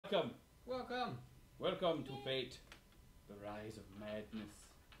Welcome. Welcome. Welcome to Fate, the rise of madness.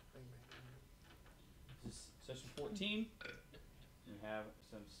 This is session 14. We have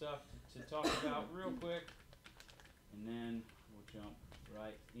some stuff to talk about real quick, and then we'll jump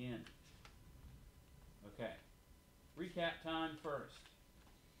right in. Okay. Recap time first.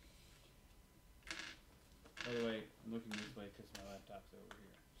 By the way, I'm looking this way because my laptop's over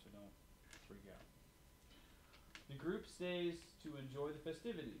here, so don't freak out. The group stays to enjoy the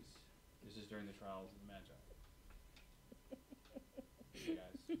festivities. This is during the trials of the Magi. Hey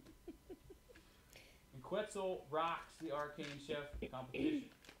guys. And Quetzal rocks the Arcane Chef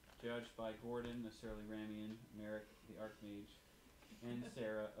competition, judged by Gordon, the Surly Ramian, Merrick, the Archmage, and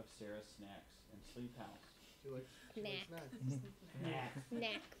Sarah of Sarah's Snacks and Sleep House. She likes snacks.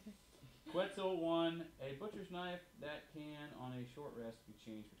 Snack. Quetzal won a butcher's knife that can, on a short rest, be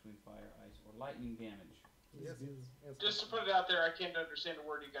changed between fire, ice, or lightning damage. Yes, Just to put it out there, I can't understand a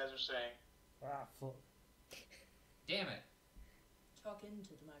word you guys are saying. Damn it. Talk into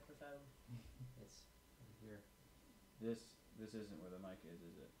the microphone. It's over here. This isn't where the mic is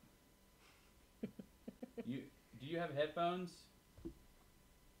it? Do you have headphones?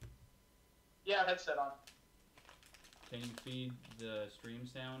 Yeah, headset on. Can you feed the stream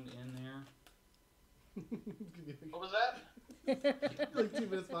sound in there? What was that? Like 2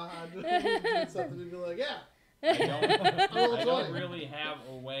 minutes behind. Doing something and be like, yeah. I don't really have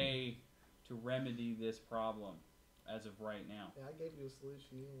a way to remedy this problem as of right now. Yeah, I gave you a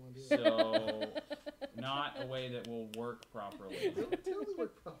solution. You didn't want to do it. So, not a way that will work properly. It'll totally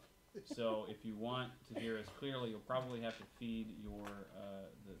work properly. So, if you want to hear us clearly, you'll probably have to feed your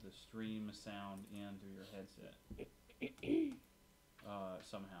the stream sound in through your headset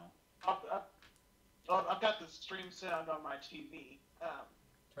somehow. I've got the stream sound on my TV.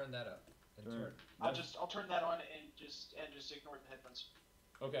 Turn that up. I'll turn that on and just ignore the headphones.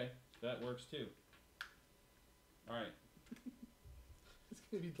 Okay, that works too. All right. It's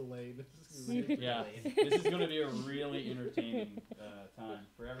gonna be delayed. Yeah, this is going to be a really entertaining time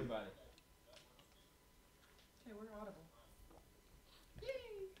for everybody. Okay, we're audible.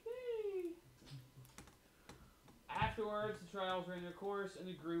 Afterwards, the trials ran their course, and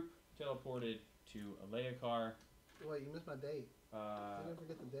the group teleported to Aleakar. Wait, you missed my date. I didn't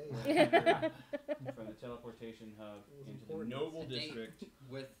forget the date. From the teleportation hub into important. the noble The date district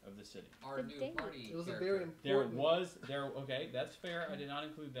with of the city. our new party. It was a character. very important. Okay, that's fair. I did not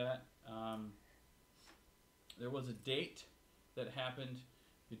include that. There was a date that happened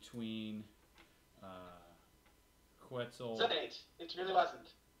between Quetzal. It's a date. It really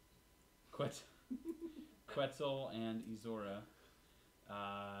wasn't. Quetzal and Izora,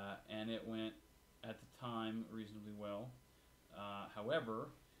 and it went at the time reasonably well. However,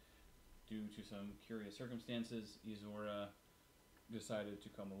 due to some curious circumstances, Izora decided to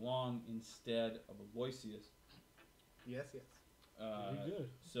come along instead of Aloysius. Yes. Very good.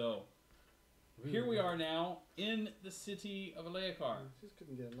 So, here we are now in the city of Aleakar. She just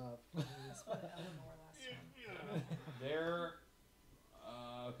couldn't get enough. That's what Eleanor last time. There,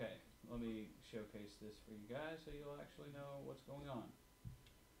 okay, let me showcase this for you guys so you'll actually know what's going on.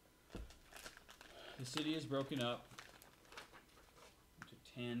 The city is broken up into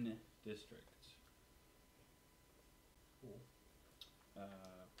 10 districts. Cool.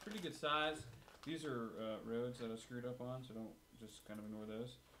 Pretty good size. These are roads that I screwed up on, so don't just kind of ignore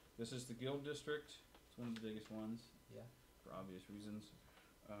those. This is the Guild District. It's one of the biggest ones. Yeah. For obvious reasons.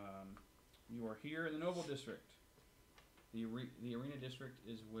 You are here in the Noble District. The Arena District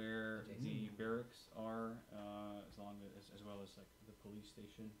is where the barracks are, as well as like the police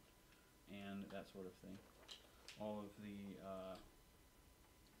station and that sort of thing. All of the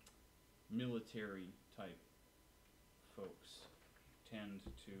military type folks tend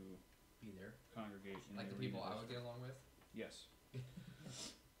to be there. Congregate in like the Arena people I would District. get along with. Yes.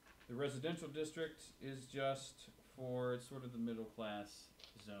 The residential district is just for sort of the middle class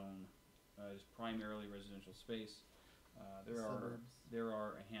zone. It's primarily residential space. There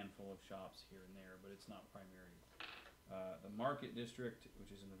are a handful of shops here and there, but it's not primary. The market district,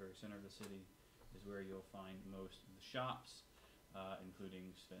 which is in the very center of the city, is where you'll find most of the shops,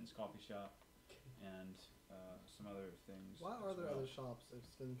 including Sven's coffee shop and some other things. Why are there other shops if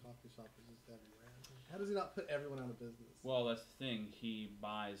Sven Coffee Shop is just everywhere? How does he not put everyone out of business? Well, that's the thing. He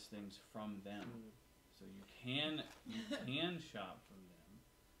buys things from them, so you can shop from them,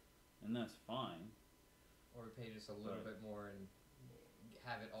 and that's fine. Or pay just a little bit more and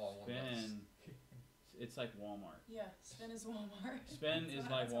have it all in one place. It's like Walmart. Yeah, Sven is Walmart. Sven is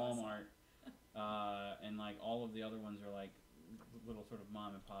like Walmart, and like all of the other ones are like little sort of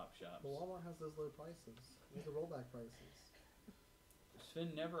mom and pop shops. But Walmart has those low prices. Those are rollback prices. Sven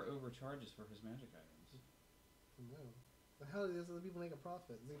never overcharges for his magic items. No. But how does other people make a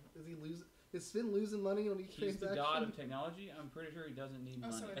profit? Is he lose? Is Sven losing money on each He's the transaction? god of technology. I'm pretty sure he doesn't need Oh,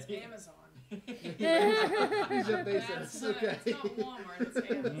 money. so it's Amazon. He's Jeff Bezos. That's, Okay. It's not Walmart,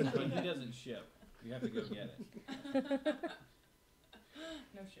 it's Amazon. But he doesn't ship. You have to go get it.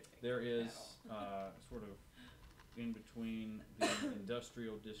 No shipping. There is at all. sort of in between the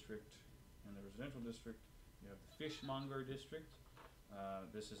industrial district and the residential district, you have the fishmonger district.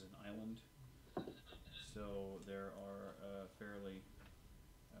 This is an island, so there are a fairly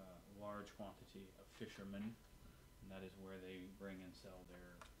large quantity of fishermen, and that is where they bring and sell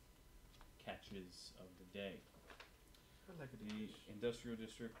their catches of the day. The industrial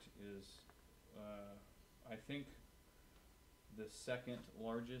district is, I think, the second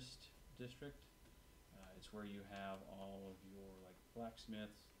largest district. It's where you have all of your like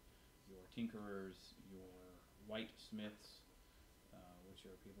blacksmiths, your tinkerers, your whitesmiths, which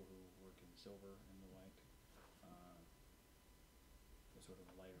are people who work in silver and the like, the sort of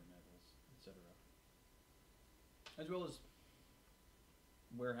lighter metals, etc. As well as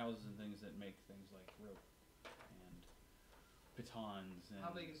warehouses and things that make things like rope and pitons and.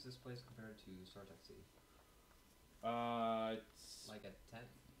 How big is this place compared to StarTech City? It's Like a tenth?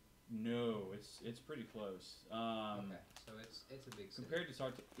 no, it's pretty close. Okay, so it's a big city. Compared to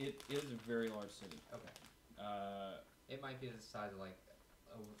Sartec, it is a very large city. Okay. It might be the size of like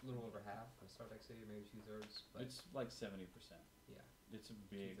a little over half of StarTech City, maybe 2/3. But It's like 70%. yeah. It's a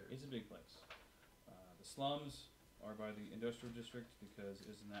big, 2/3. it's a big place. The slums are by the industrial district because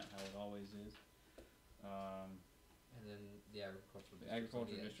isn't that how it always is? And then the agricultural The district.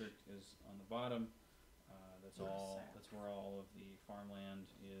 agricultural district is on the bottom. That's North, all. south. That's where all of the farmland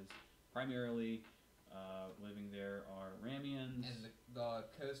is. Primarily, living there are Ramians. And the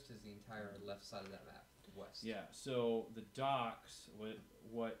coast is the entire left side of that map, west. Yeah, so the docks,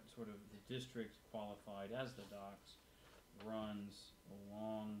 what sort of the district qualified as the docks, runs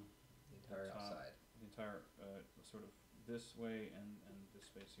along The entire top. outside. the entire sort of this way and this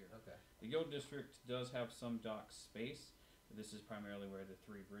space here. Okay. The guild district does have some dock space, but this is primarily where the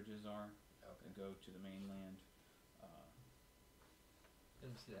three bridges are Okay. that go to the mainland.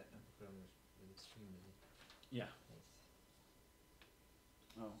 Didn't see that. I put on the extreme mini. Yeah. Nice.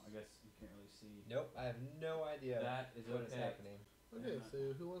 Oh, I guess you can't really see. Nope, I have no idea That is what is okay. happening. Okay, Yeah. so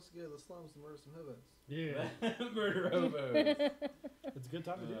who wants to go to the slums and murder some hobos? Yeah. Murder hobos. It's a good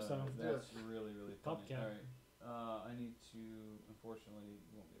time to do so. That's really, really funny. Copycat. Alright. I need to, unfortunately,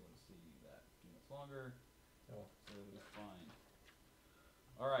 you won't be able to see that too much longer, Oh. so it'll be fine.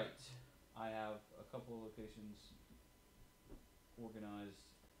 Alright, I have a couple of locations organized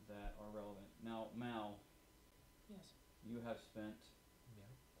that are relevant. Now, Mal, Yes. you have spent Yeah.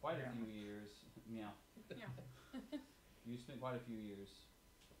 quite a Yeah. few years, meow, Yeah. you spent quite a few years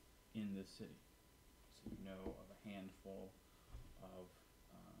in this city, so you know of a handful of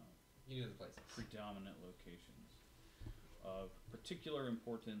You know the places. predominant locations of particular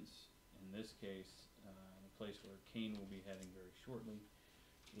importance. In this case, the place where Kane will be heading very shortly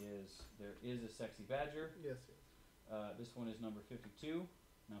is there is a sexy badger. Yes, yes. This one is number 52.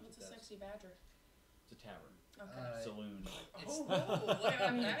 Not What's a that that's sexy badger? it's a tavern, Okay. saloon. Oh, look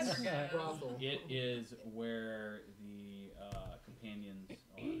at that. Brothel. It is where the companions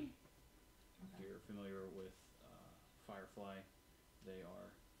are. If you're familiar with Firefly, they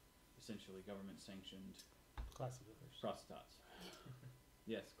are essentially government-sanctioned Classy hookers. prostitutes.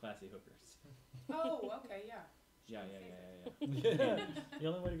 Yes, classy hookers. Oh, okay, yeah. Yeah. Yeah. The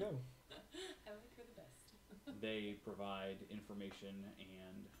only way to go. I like her the best. They provide information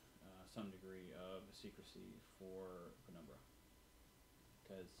and some degree of secrecy for Penumbra,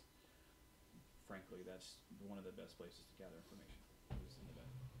 because frankly, that's one of the best places to gather information. Is in the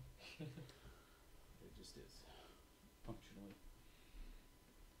bed. It just is, functionally.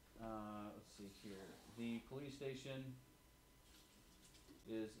 Let's see here. The police station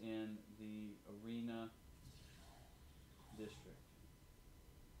is in the Arena district.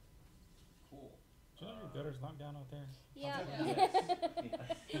 Cool. Do you know your gutter's knocked down out there? Yeah. Yes.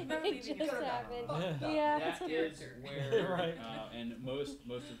 It just happened. Yeah. Yeah. That is character. where, Right. and most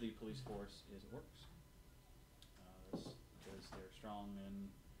of the police force is orcs. That's because they're strong and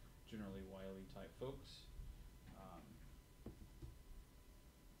generally wily type folks.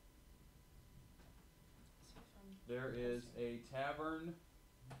 See if I'm There is a tavern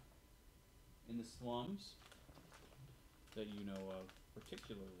in the slums that you know of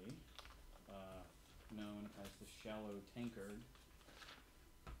particularly, known as the Shallow Tankard,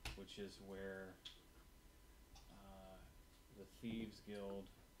 which is where the Thieves Guild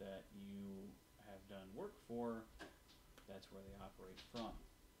that you have done work for That's where they operate from.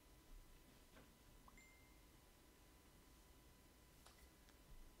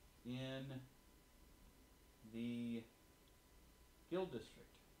 In the guild district,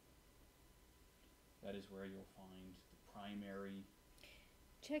 that is where you'll find the primary.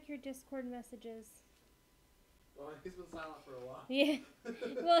 Check your Discord messages. Well, he's been silent for a while. Yeah.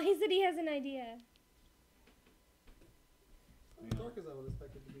 Well, he said he has an idea. How dark as I would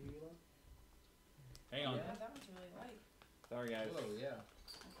expect it to be, Elon? Hang on. Yeah, that one's really light. Sorry, guys. Oh yeah,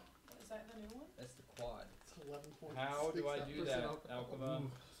 What, is that the new one? that's the quad. It's 11.6. How do I do that, Alchema?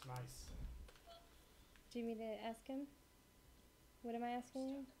 Ooh, it's nice. Do you want me to ask him? What am I asking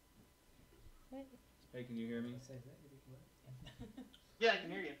him? What? Hey, can you hear me? Yeah, I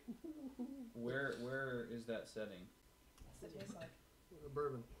can hear you. Where is that setting? What's it taste like?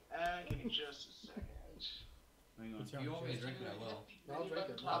 Bourbon. Give me just a second. Hang on. It's If you want me to drink it, I will. I'll drink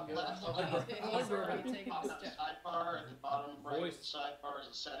it. Top left, I like bourbon. I like bourbon. Taking on a the step. sidebar at the bottom right Voice. sidebar is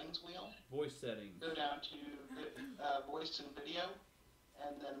a settings wheel. Voice settings. Go down to voice and video,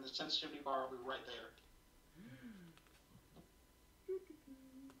 and then the sensitivity bar will be right there.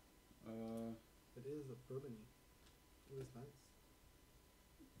 It is a bourbon-y. It was nice.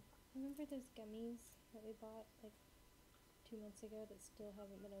 Remember those gummies that we bought like 2 months ago that still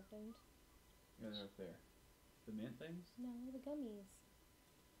haven't been opened? Yeah, they're up there. The mint things? No, the gummies.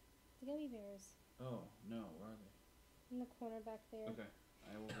 The gummy bears. Oh, no, where are they? In the corner back there. Okay,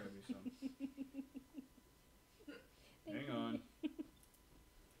 I will grab you some. Thank Hang you. on.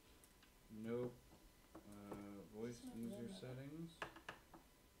 Nope. Voice It's not user lemon. settings.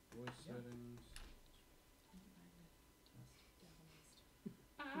 Voice Yeah. settings.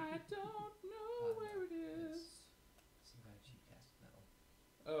 I don't know where it is. Some kind of cheap cast metal.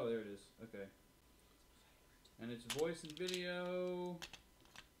 Oh, there it is. Okay. And it's voice and video.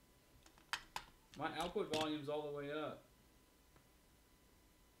 My output volume's all the way up.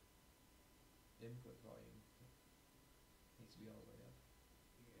 Input volume needs to be all the way up.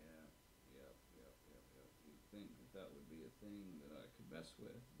 Yeah. Yep. You'd think that would be a thing that I could mess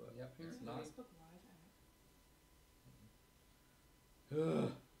with, but Yep, it's apparently not. Facebook Live app.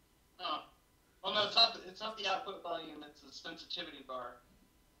 Ugh. Oh. Well, no, it's not the output volume. It's the sensitivity bar.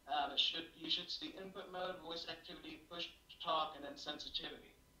 You should see input mode, voice activity, push to talk, and then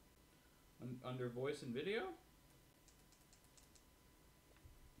sensitivity. Under voice and video?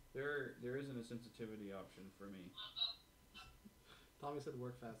 There isn't a sensitivity option for me. Tommy said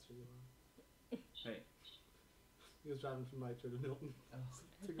work faster, Elon. Hey, He was driving from Nitro to Milton. Oh.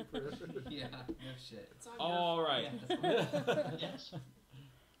 Took him forever. Yeah, no shit. It's on all right. Yeah, that's fine. Yes.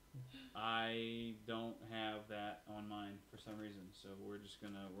 I don't have that on mine for some reason, so we're just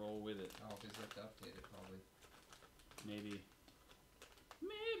gonna roll with it. Oh, because you have to update it probably. Maybe.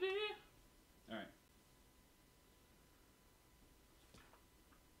 All right.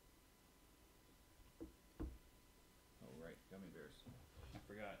 Oh right, gummy bears. I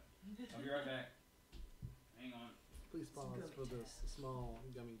forgot. I'll be right back. Hang on. Please pause for this small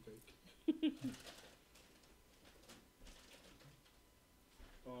gummy break.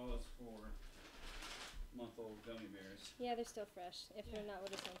 Pause for month-old gummy bears. Yeah, they're still fresh. If they're not, we'll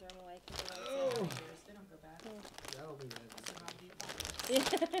just throw them away. 'Cause they're It's already in our ears. They don't go bad. Yeah, I don't think that It's in our deep pocket.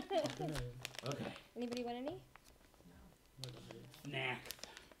 Yeah. Okay. Anybody want any? No. Snack.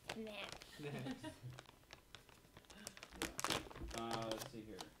 Nah. Let's see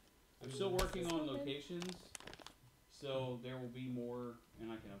here. I'm still working on locations, so there will be more,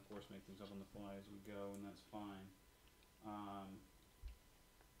 and I can of course make things up on the fly as we go, and that's fine.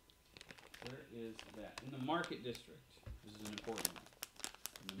 Where is that? In the market district. This is an important one.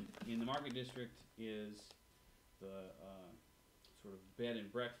 In the market district is the sort of bed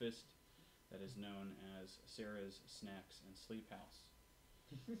and breakfast that is known as Sarah's Snacks and Sleep House.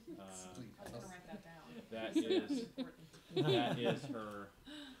 Sleep I was house. gonna write that down. That That's is important. that is her.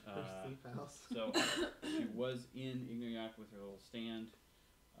 Her sleep house. So she was in Igniac with her little stand,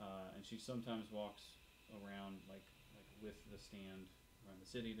 and she sometimes walks around like with the stand around the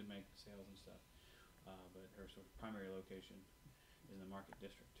city to make sales and stuff. But her sort of primary location is in the market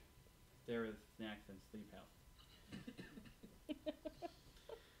district. There is Snacks and Sleep House.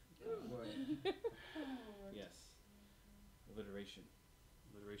 Oh boy. Yes. Alliteration.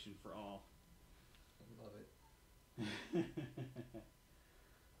 Alliteration for all. I love it.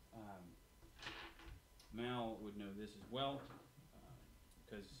 Mal would know this as well,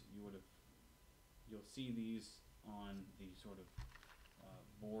 because you'll see these on the sort of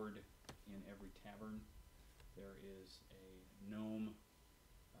board in every tavern. There is a gnome.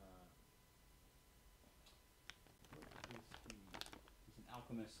 He's an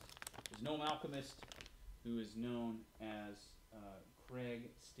alchemist. There's a gnome alchemist who is known as Craig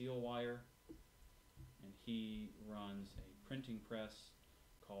Steelwire, and he runs a printing press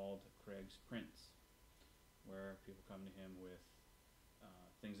called Craig's Prints, where people come to him with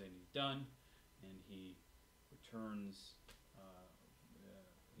things they need done, and he returns.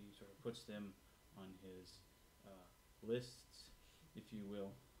 He sort of puts them on his lists, if you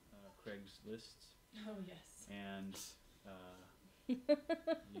will, Craig's lists, Oh yes. and you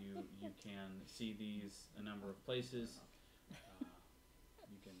can see these a number of places.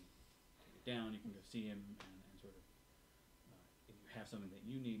 You can take it down. You can go see him, and sort of if you have something that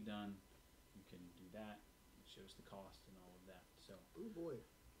you need done, you can do that. It shows the cost and all of that. So Oh boy.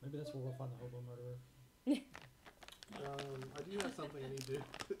 Maybe that's where we'll find the hobo murderer. I do have something I need to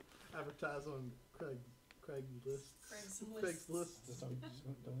advertise on Craig's lists. Craig's lists. Just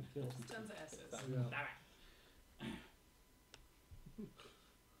don't kill. Tons of S's. Yeah.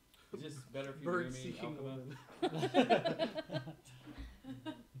 is this better for you Bird to hear me, seeking Alchema? woman.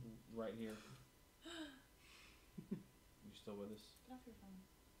 Right here. You still with us? Get off your phone.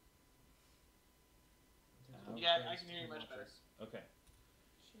 Yeah, I can hear you much better. Okay.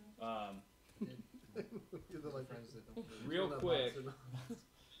 Sure. Is it like Friends that don't really Real Well, that quick, box or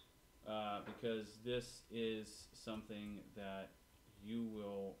not? because this is something that you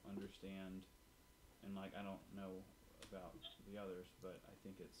will understand, and like I don't know about the others, but I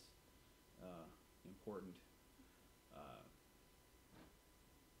think it's important.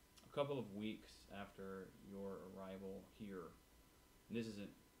 A couple of weeks after your arrival here, and this isn't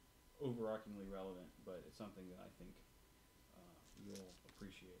overarchingly relevant, but it's something that I think you'll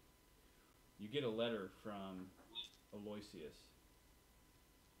appreciate. You get a letter from Aloysius,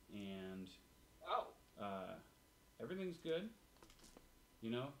 and Oh. everything's good.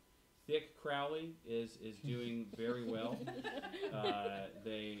 You know, Thick Crowley is doing very well.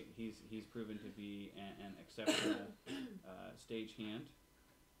 He's proven to be an exceptional stagehand,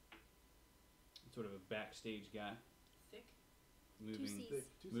 sort of a backstage guy, Thick. moving C's.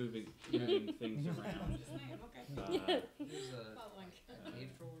 moving things around. His name. Okay. He's a Following.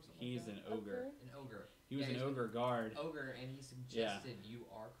 angel or something. He's like an ogre. that? An ogre. He was Yeah, an he's ogre guard. Ogre, and he suggested you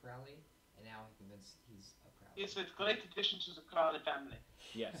are Crowley, and now he convinced he's a Crowley. It's a great addition to the Crowley family.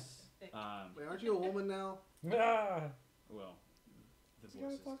 Yes. Thick. Wait, aren't you a woman now? Ah! Well, the You voice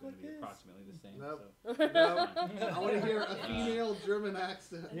gotta is talk going like to be this. approximately the same. Nope. So. No. I want to hear a female German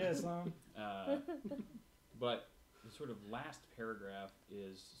accent. Yes, But the sort of last paragraph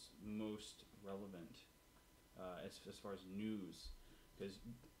is most relevant as far as news, because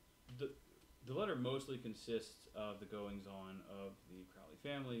the letter mostly consists of the goings on of the Crowley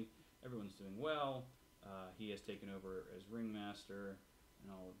family. Everyone's doing well. He has taken over as ringmaster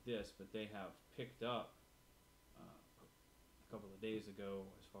and all of this, but they have picked up a couple of days ago,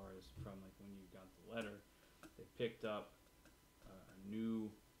 as far as from like when you got the letter, they picked up a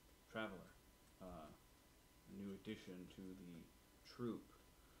new traveler, a new addition to the troop.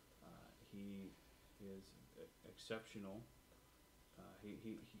 He is exceptional.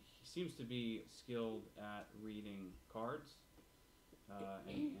 He seems to be skilled at reading cards, and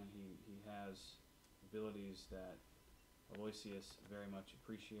he has abilities that Aloysius very much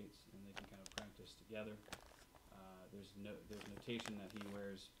appreciates, and they can kind of practice together. There's notation that he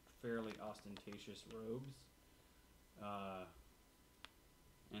wears fairly ostentatious robes,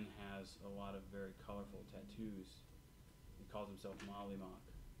 and has a lot of very colorful tattoos. He calls himself Mollymock.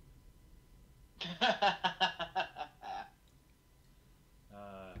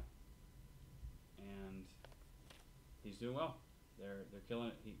 And he's doing well. They're killing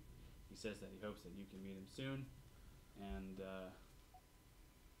it. He says that he hopes that you can meet him soon, and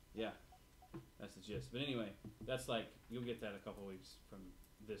yeah, that's the gist. But anyway, that's like you'll get that a couple weeks from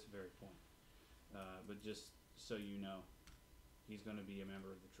this very point. But just so you know, he's going to be a member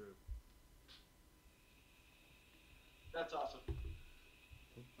of the troop. That's awesome.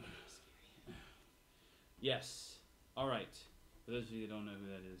 Yes. All right. For those of you that don't know who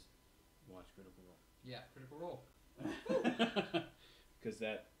that is, watch Critical Role. Yeah, Critical Role. Because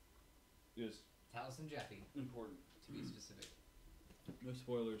that is Talus and Jeffy, important. to be specific. No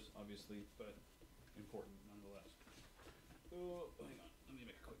spoilers, obviously, but important nonetheless. Oh, hang on. Let me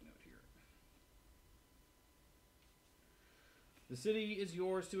make a quick note here. The city is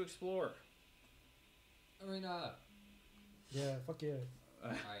yours to explore. Arena. Yeah, fuck yeah.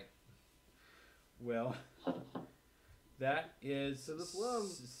 Alright. Well, that is To the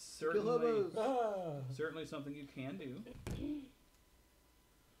slums. Kill certainly hobos. Ah! certainly something you can do.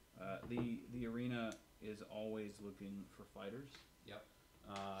 The arena is always looking for fighters. Yep.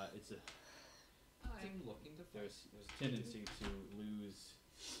 It's a I'm looking to fight. there's a tendency to lose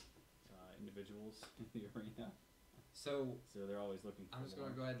individuals in the arena. So So they're always looking for I'm just more.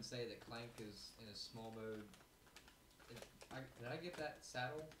 gonna go ahead and say that Clank is in a small mode. Did I get that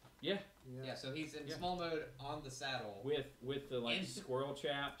saddle? Yeah, Yeah. So he's in Yeah. small mode on the saddle. with the like In- squirrel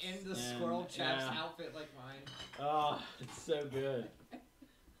chaps. In the and- squirrel chaps yeah. outfit like mine. Oh, it's so good.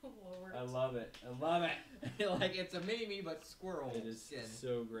 Lord. I love it. I love it. Like it's a mini me but squirrel It is skin.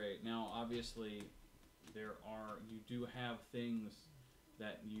 so great. Now, obviously, you do have things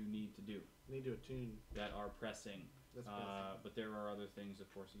that you need to do Need to attune. that are pressing. That's best. But there are other things,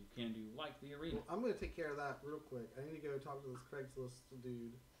 of course, you can do, like the arena. Well, I'm gonna take care of that real quick. I need to go talk to this Craigslist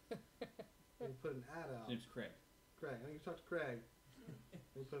dude. And put an ad out. His name's Craig. Craig. I need to talk to Craig.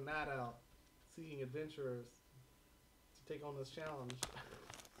 And put an ad out, seeking adventurers to take on this challenge.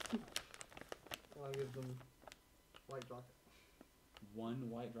 And I'll give them white rocket. One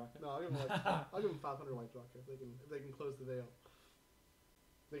white rocket. No, I'll give them I'll give them 500 white rocket if they can close the veil.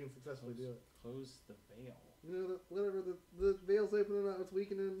 They can successfully do it. Close the veil. You know, whatever the veil's opening up, it's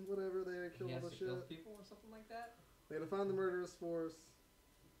weakening, whatever. They He kill all has the to kill shit. people or something like that. They gotta find the murderous force.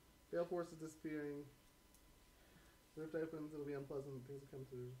 Veil force is disappearing. Rift opens, it'll be unpleasant. Things will come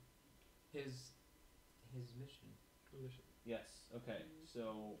through. His mission. The mission. Yes. Okay.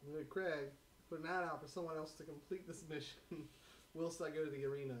 So And then Craig put an ad out for someone else to complete this mission. Whilst I go to the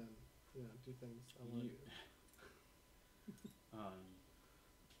arena and do things I want to You- do.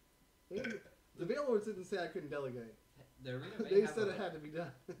 And the Veil Lords didn't say I couldn't delegate. The arena may They have said a- it had to be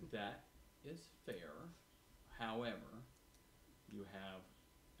done. that is fair. However, you have,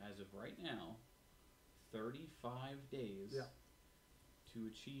 as of right now, 35 days Yeah. to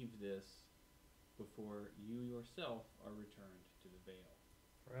achieve this before you yourself are returned to the veil.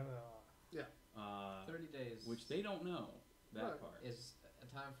 Forever. 30 days. Which they don't know that Right. part. is a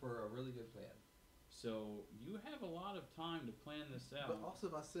time for a really good plan. So you have a lot of time to plan this out. But also,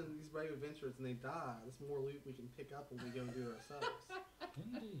 if I send these brave adventurers and they die, there's more loot we can pick up when we go and do it ourselves.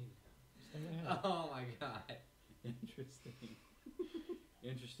 Indeed. Stay ahead. Oh my god. Interesting.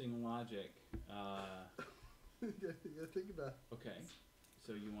 Interesting logic. you gotta think about it. Okay.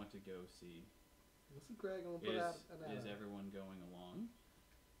 So you want to go see. We'll see Craig. I'm gonna put out an ad. Is everyone going along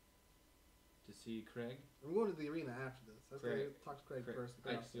to see Craig? I'm going to the arena after this. I have to Craig. talk to Craig first.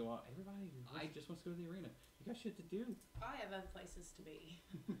 Craig still out. Everybody just wants to go to the arena. You got shit to do. I have other places to be.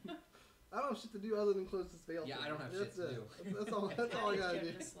 I don't have shit to do other than close this veil. Yeah, thing. I don't have That's shit to it. do. That's all. That's all I gotta do.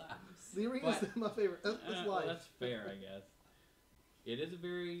 Give the slaps. The arena's But- my favorite. That's Well, life. that's fair, I guess. It is a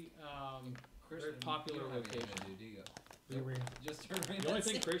very very popular you don't have anything location. to do, do you? The arena. Just The only that's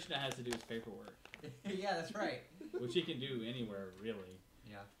thing it. Krishna has to do is paperwork, Yeah, that's right. which he can do anywhere really.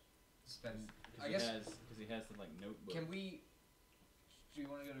 Yeah. Spend. Because I he guess. has the like notebook. Can we? Do you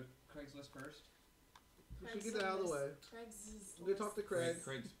want to go to Craigslist first? We should get that out of the way. Craig's We'll go talk to Craig.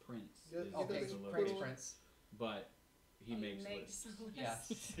 Craig's Prince. Get- is get Okay, that the put Craig's on- location, Prince. but he makes lists.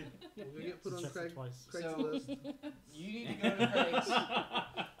 Yeah. We'll get put on Check it Craig's twice. So- list. You need to go to Craig's.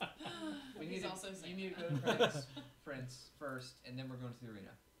 We He's need to, also you saying need to that. go to Craig's Prince first, and then we're going to the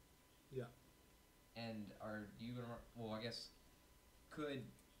arena. Yeah. And are you gonna? Well, I guess could.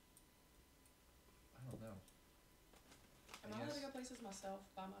 I don't know. Am I allowed to go places myself,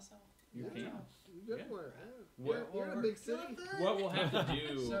 by myself? You Yeah. can. Go Yeah. for it. What, You're in a we're- big city. what we'll have to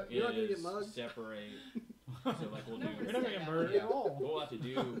do So you're not gonna get is mugged? separate. So like we'll No, do. You're not gonna get murdered Yeah. at all. What we'll have to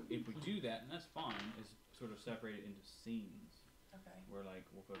do if we do that, and that's fine, is sort of separate it into scenes. Okay. Where like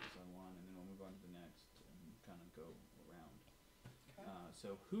we'll focus on one and then we'll move on to the next and kind of go around. Okay.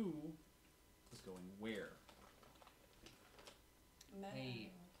 So who is going where? Matt,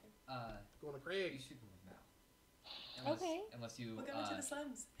 Hey. okay. Going to You Craig. should go with Mal. Unless, Okay. Unless you. We're going to the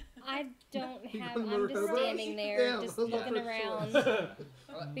slums. I don't You have. gonna I'm murder just Cobra? standing there, Damn, just that was my looking first around choice.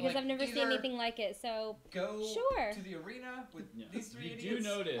 because I've never seen either anything like it. So Go Sure. to the arena with Yeah. these three You idiots. do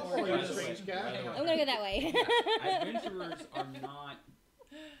notice. Oh, by you're a the strange way- cat. by the way, I'm gonna go that way. Adventurers are not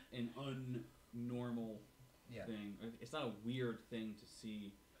an unnormal Yeah. thing. It's not a weird thing to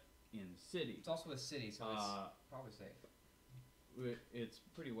see in the city. It's also a city, so it's probably safe. It's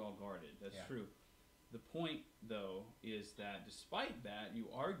pretty well guarded. That's Yeah. true. The point, though, is that despite that, you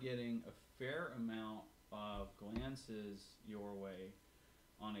are getting a fair amount of glances your way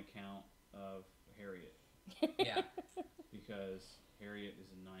on account of Harriet, Yeah. because Harriet is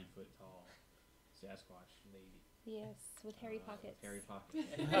a 9-foot tall Sasquatch lady. Yes, with hairy with pockets. hairy pockets.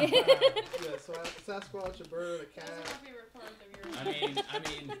 Yeah, so Sasquatch, a bird, a That's cat, my favorite part of your. I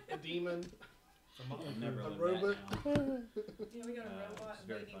mean, a demon. I've never A lived robot. that now. Yeah, we got a It's robot and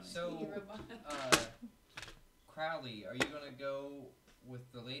very baby funny. So- robot. Crowley, are you gonna go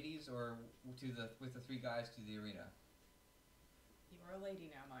with the ladies or with the three guys to the arena? You You're a lady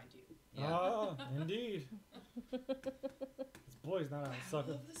now, mind you. Yeah. Ah, indeed. This boy's not out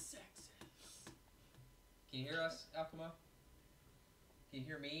sucker. All of the sexes. Can you hear us, Alchema? Can you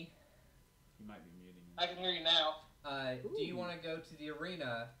hear me? You might be muting. I can hear you now. Do you want to go to the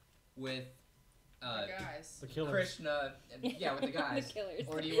arena with The guys. The killers. Krishna? Yeah, with the guys. The killers.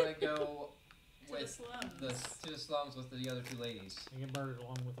 Or do you want to go To the with slums. to the slums with the other two ladies? You get murdered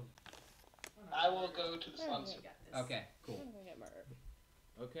along with them. I will go to the slums. You got this. Okay, cool. I'm gonna get murdered.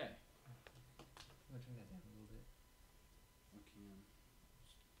 Okay. I'm gonna turn that down a little bit.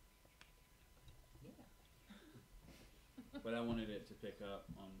 Yeah. But I wanted it to pick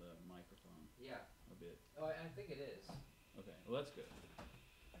up on the microphone Yeah. a bit. Oh, I think it is. Okay, well that's good. I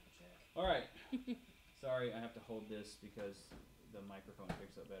can check. All right. Sorry, I have to hold this because the microphone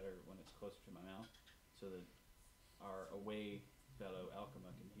picks up better when it's closer to my mouth, so that our away fellow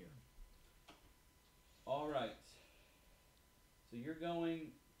Alchema can hear. All right. So you're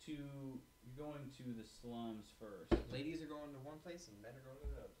going to the slums first. Ladies are going to one place and men are going to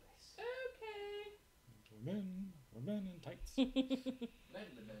the other place. Okay. Women in tights. Men.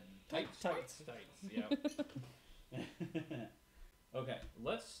 Tights. Yep. Okay,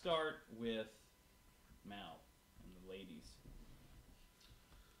 let's start with Mal and the ladies.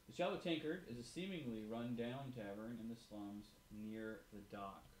 The Shallow Tankard is a seemingly run-down tavern in the slums near the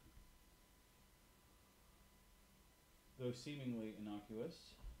dock. Though seemingly innocuous,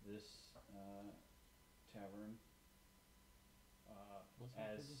 this tavern, What's the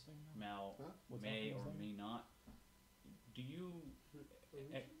as biggest thing now? Mal Huh? What's may that or thing? may not, do you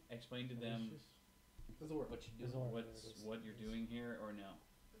explain to them Doesn't work. What you do? Bizarre. what you're doing here, or no?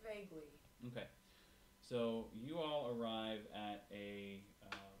 Vaguely. Okay, so you all arrive at a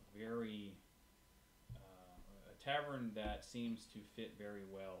very a tavern that seems to fit very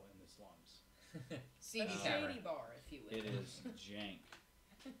well in the slums. CD A tavern. shady bar, if you will. It is jank.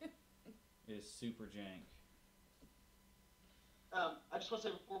 It is super jank. I just want to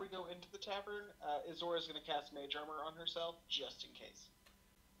say before we go into the tavern, Izora's going to cast Mage Armor on herself just in case.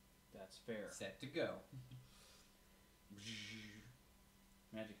 That's fair. Set to go.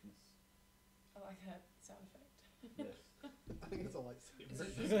 Magicness. I like that sound effect. Yes. I think it's a lightsaber. Is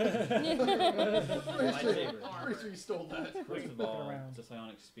it Lightsaber. Pretty sure you stole that. First Flip of it all, around. it's a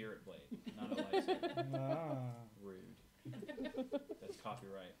psionic spirit blade, not a lightsaber. Ah. Rude. That's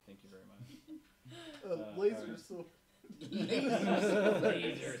copyright. Thank you very much. Laser alright. sword.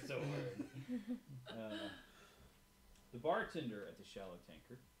 Laser sword. The bartender at the Shallow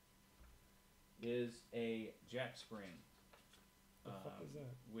Tankard is a Jack Spring, The fuck is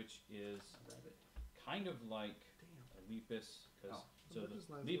that? which is kind of like a lepus, because Oh. so Which is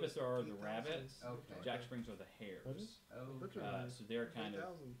the nice, lepus what, are the 8,000? rabbits, Okay. Jack Springs are the What hares. is- Oh. Which are nice. So they're kind of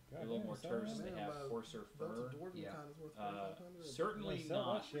 8,000. a little more terse. They have coarser fur. Delta Dwarven Yeah. kind is worth Uh, 4,500. certainly Yeah, sell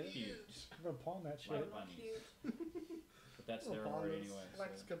that not shit. cute, I'm gonna pawn that shit. Like Little bunnies. cute, but that's Well, their Paul art is- anyway.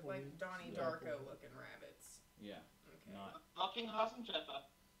 like, So, couple like weeks. Donnie Yeah. Darko looking rabbits. yeah, Okay. not. Fucking Hasenpfeffer.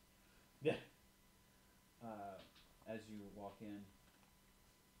 Yeah. As you walk in,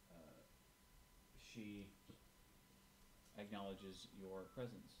 she acknowledges your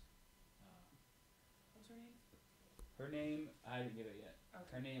presence. What's her name? Her name, I didn't get it yet.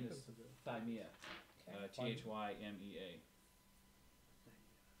 Okay. Her name is Thymea. Okay. Thymea.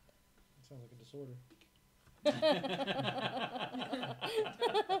 Sounds like a disorder.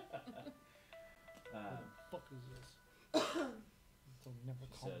 What the fuck is this? They'll never She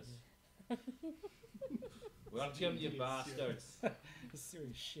call says, me. "Welcome, you bastards. This is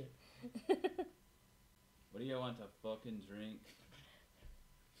serious shit. What do you want to fucking drink?"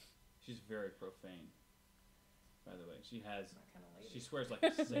 She's very profane. By the way, she has. It's that kind of lady. She swears like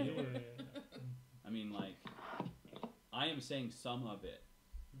a sailor. Yeah. I mean, like, I am saying some of it,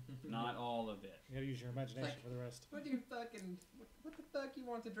 not all of it. You gotta use your imagination Like- for the rest. What do you fucking? What the fuck you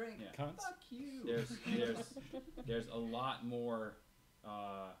want to drink? Yeah. Cunts. Fuck you. There's a lot more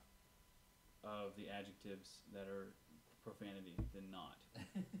of the adjectives that are profanity than not.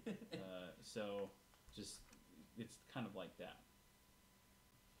 So just it's kind of like that.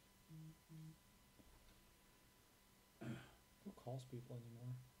 Who calls people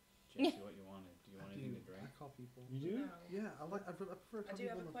anymore? Jesse, what you wanted? Do you want anything to drink? I call people. You do? No. Yeah, I prefer I calling do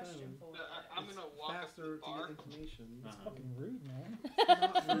have people a on the question phone. for you. I'm guys. gonna It's walk up to faster the to bar. get information. It's Uh-huh. fucking rude, man.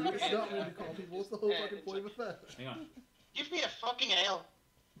 It's not rude. It's not rude to call people. What's the whole And fucking it's point like- of that? Hang on. Give me a fucking ale.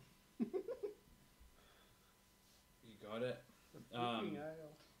 You got it? Freaking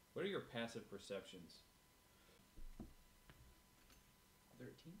ale. What are your passive perceptions?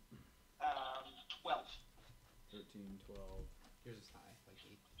 13. 12. 13, 12. Yours is high, like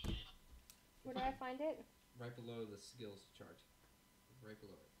 8. Where do I find it? Right below the skills chart. right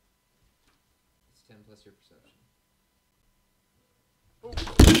below it. It's 10 plus your perception.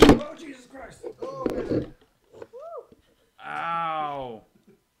 Oh, Jesus Christ! Oh, man. Ow!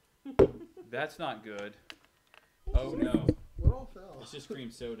 That's not good. Oh no. What all fell? It's just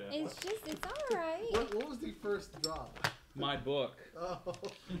cream soda. It's alright. What was the first drop? My book. Oh.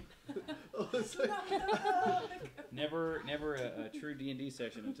 Oh, it's like, Never a true D&D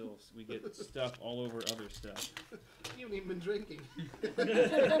session until we get stuff all over other stuff. you haven't even been drinking. And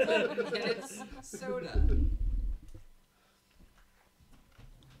it's soda.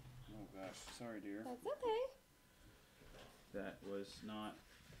 Oh gosh, sorry dear. That's okay. That was not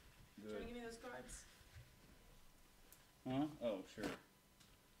Do you good. want to give me those cards? Huh? Oh, sure.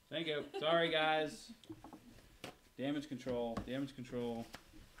 Thank you. Sorry guys. Damage control. Damage control.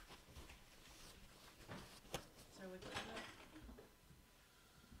 So we put that.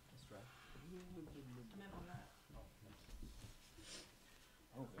 That's right. I meant on that.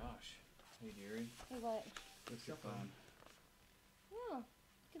 Oh gosh. Hey dearie. Hey, what? What's your phone? Oh,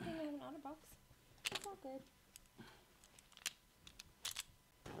 good thing I have an otter box. It's all good.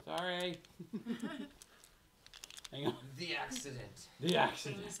 Sorry. Hang on. The accident. The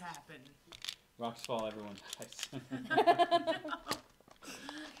accident. Things happen. Rocks fall, everyone dies. I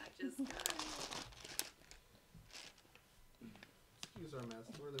just got it. Excuse our mess.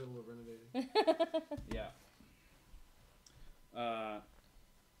 We're in the middle of renovating. Yeah.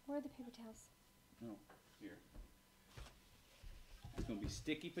 Where are the paper towels? Oh, here. It's gonna be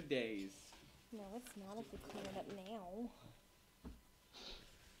sticky for days. No, it's not if we clean it up now.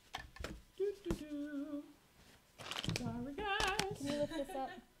 Doo-doo-doo. Sorry, guys. Can you lift this up?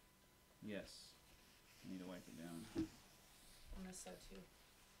 Yes. I need to wipe it down I'm gonna sew too.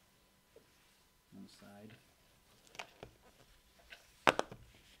 on the side.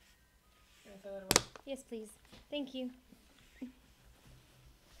 You're gonna throw that away? Yes, please. Thank you.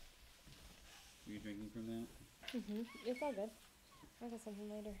 Are you drinking from that? It's all good. I'll get something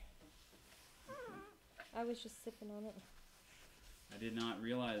later. I was just sipping on it. I did not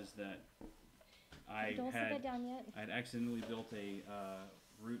realize that Don't sit that down yet. I'd accidentally built a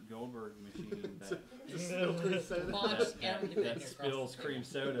Root Goldberg machine that Just spill cream soda. Launch everything that across spills the cream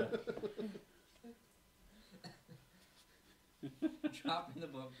soda. Drop in the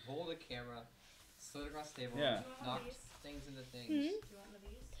book, hold the camera, slid across the table, Yeah. Do you want one knock of these? things into things. Do you want one of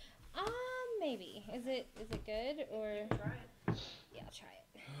these? Maybe. Is it good or? Try it. Yeah, I'll try it.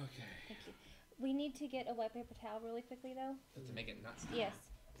 Okay. Thank you. We need to get a wet paper towel really quickly though. To make it not stick. Yes.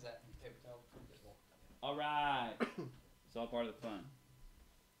 Is that paper towel comfortable? All right. It's all part of the fun.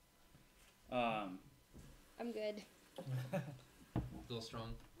 I'm good. A little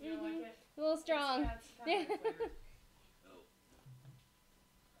strong. You don't like it? A little strong. It's kind of weird.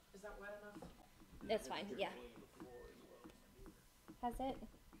 Is that wet enough? That's fine. Yeah. Has it?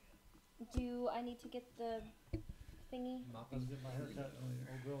 Do I need to get the thingy? I was getting my hair cut, and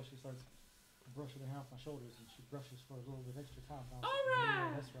the old girl, she starts brushing her hair off my shoulders, and she brushes for a little bit extra time. I was like,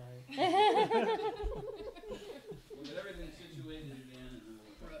 yeah, that's right. We'll get everything situated again and then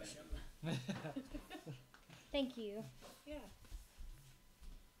we'll brush them. Thank you. Yeah.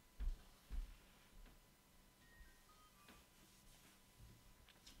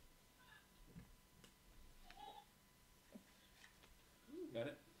 Got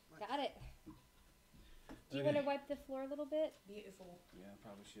it? Got it. Do you Okay. want to wipe the floor a little bit? Beautiful. Yeah,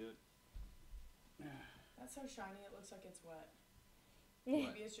 probably should. That's so shiny it looks like it's wet. What?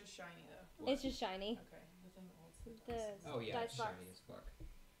 Maybe it's just shiny though. It's just shiny. Okay. The thing that holds the The dice. Oh yeah, it's dice box. shiny as fuck.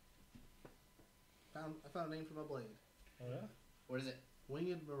 I found a name for my blade. Oh, yeah? What is it?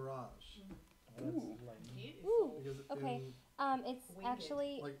 Winged Mirage. Oh, Ooh. that's lightning. Beautiful. Ooh. Because Okay. in, It's Winged.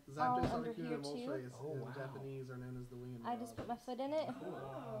 actually. like all Zapdos, under Articuno, here and too? Moltres Oh, in wow. Japanese are known as the Winged I Mirage. just put my foot in it.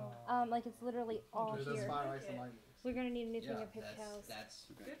 Wow. Like it's literally all It does here. fire, I ice, like and it. lightning. We're gonna need a new thing Yeah, of paper towels. that's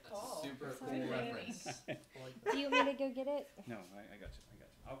Good a call. super That's cool good. reference. I like that. Do you want me to go get it? No, I got you. I got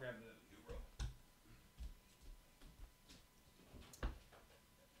you. I'll grab the new rope.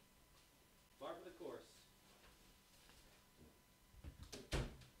 Bar for the course.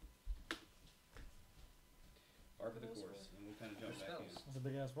 Bar for the Rules course, and we'll kind of jump For back in. spells. That's a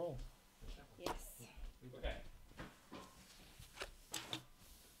big ass roll. Yes. Okay.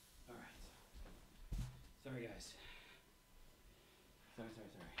 All right. Sorry, guys. Sorry. Can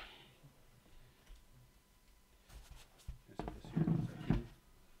I set this here?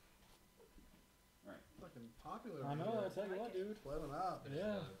 All right. Fucking popular. I know, over I'll here. tell you what, dude. Blow them up. But it's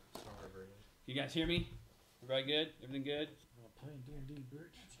Yeah. a stronger version. You guys hear me? Everybody good? Everything good? I'm playing D&D,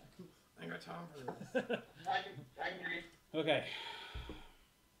 bitch. I ain't got time for this. I can hear you. Okay.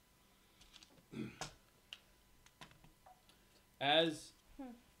 As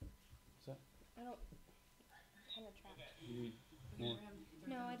More.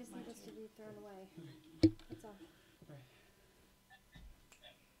 No, I just need this to be thrown away. That's all.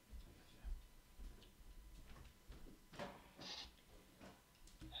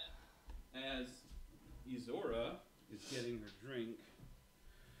 As Izora is getting her drink.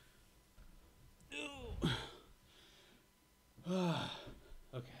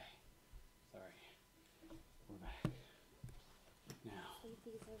 Okay. Sorry. We're back. Now, Leave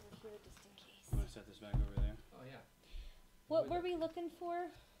these over here just in case. I'm going to set this back over there. Oh yeah. What were we looking for?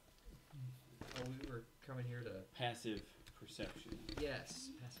 Oh, we were coming here to. Passive perception Yes,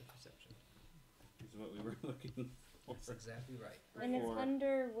 passive perception. is what we were looking for. That's exactly right. And it's For-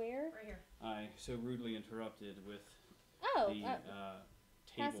 under where? Right here. I so rudely interrupted with Oh, the table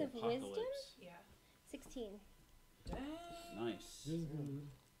passive apocalypse. wisdom? Yeah. 16. Dang. Nice. This is good.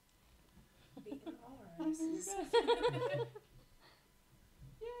 Beating all our asses.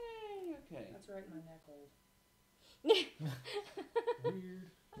 Yay! Okay. That's right, my neck hold. Weird.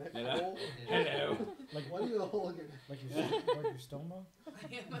 Neck Hello. hole? Hello. Like Why do you have a hole in your neck? like your stoma?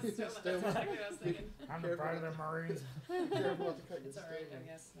 Yeah, my stomach. That's exactly what I was thinking. I'm Careful. a part of the Marines. Careful not to cut your It's alright, stoma. I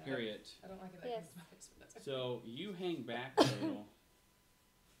guess. No, Harriet. I don't like it that Yes. close to my face, but that's okay. So you hang back a little,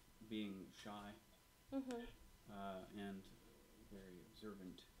 being shy Mm-hmm. and very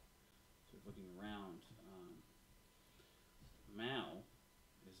observant, sort of looking around. Mal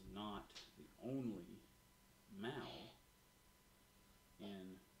is not the only Mal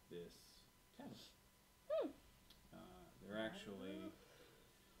in this town. There are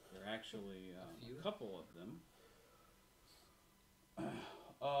actually A few? a couple of them.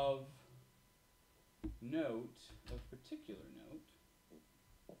 Of note, of particular note,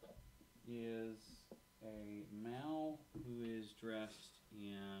 is a Mal who is dressed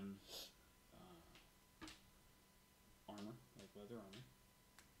in armor, like leather armor.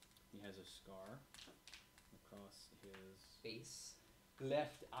 He has a scar across his Base.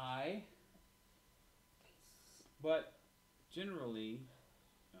 left eye. But generally,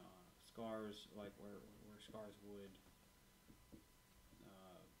 scars, like where scars would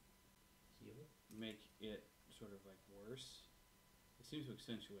Heal. make it sort of like worse, it seems to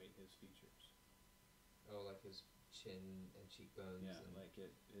accentuate his features. Oh, like his chin and cheekbones. Yeah, and like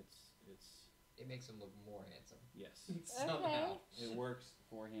it's it makes him look more handsome. yes, Somehow. it works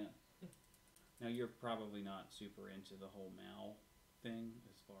for him. Now you're probably not super into the whole Mal thing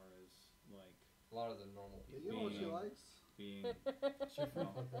as far as like A lot of the normal Yeah, people. you know what she Being- likes? being. It's your friend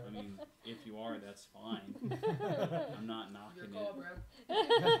Well, like that. I mean, if you are, that's fine. I'm not Your knocking call, it. bro.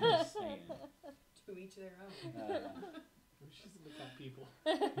 I'm just saying. To each their own. She's into cat people.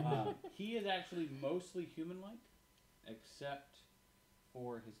 He is actually mostly human-like, except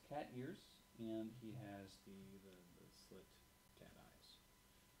for his cat ears, and he has the slit cat eyes.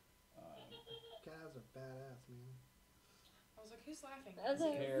 Cats are badass, man. I was like, who's laughing? That was His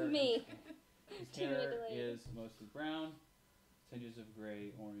like hair- me. His Too hair delayed. is mostly brown, tinges of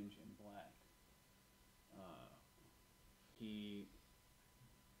gray, orange, and black. He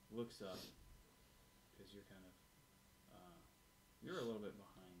looks up because you're kind of you're a little bit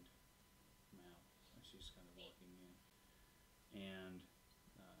behind Mal as she's kind of walking in, and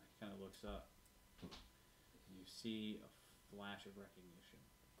he kind of looks up, and you see a flash of recognition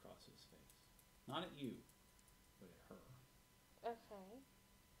across his face, not at you, but at her.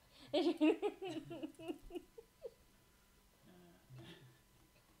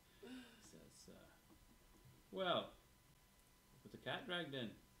 Says, well, with the cat dragged in.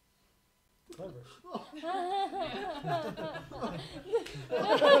 Clever.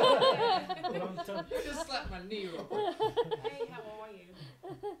 Just slap my knee real quick. Hey, how are you?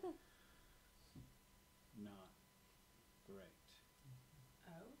 Not great.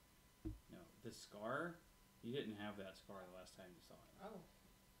 Oh. No, the scar, you didn't have that scar the last time you saw him.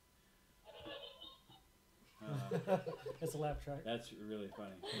 Oh. It's a laugh track. That's really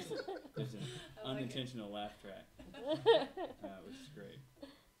funny. There's an I like it. unintentional laugh track, which is great.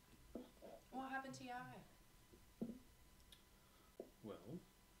 What happened to your eye? Well,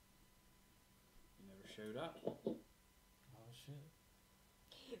 you never showed up. Oh shit.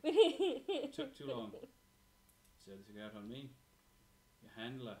 It took too long. Said to get out on me. Your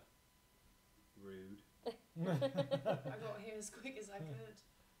handler. Rude. I got here as quick as I could.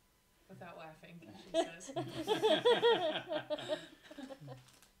 Without laughing, she says. So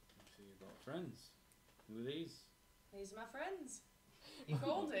you got friends. Who are these? These are my friends. You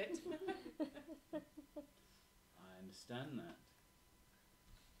called it. I understand that.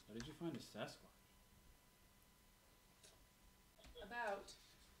 How did you find a Sasquatch? About.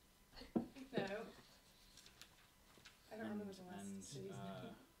 No. I don't remember the last city's name.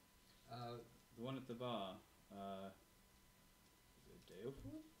 The one at the bar, do?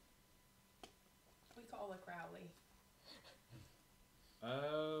 We call it Crowley.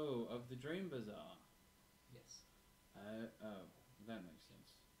 Oh, of the Dream Bazaar. Yes. Oh, that makes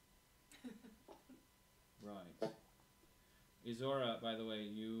sense. Right. Izora, by the way,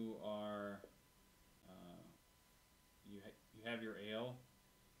 you are, you have your ale.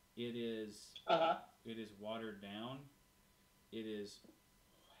 It is watered down. It is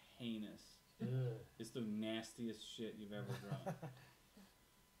heinous. It's the nastiest shit you've ever drunk.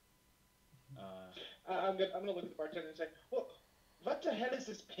 I'm gonna look at the bartender and say, well, what the hell is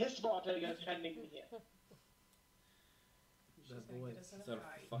this piss water you're handing me here? She's That gonna voice. get us in It's a a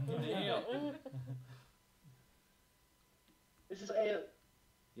fight. fucking ale. This is ale.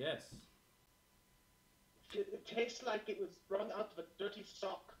 Yes. It tastes like it was wrung out of a dirty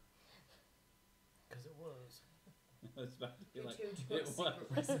sock. Because it was. It's about to be You're like, too it true was. secret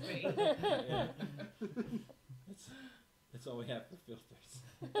recipe. Yeah. That's all we have for filters.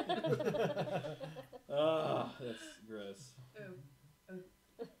 Oh, that's gross. Oh,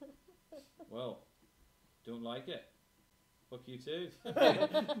 Well, don't like it. Fuck you too.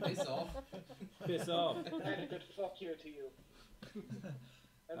 Face off. Piss off. And a good fuck you to you.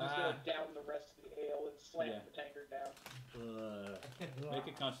 I'm just gonna down the rest of the ale and slam Yeah. the tankard down. Make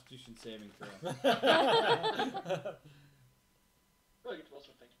a Constitution saving throw. Oh, I get to roll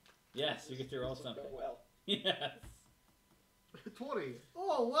something. Yes, you get to roll This will go something. well. Yes. 20.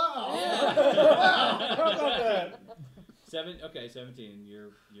 Oh, wow. Yeah. Wow, how about that? 17.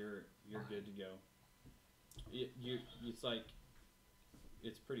 You're good to go. It's like,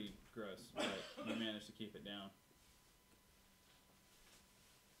 it's pretty gross, but you managed to keep it down.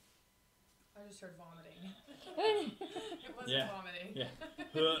 I just heard vomiting. It wasn't Yeah. vomiting. Yeah.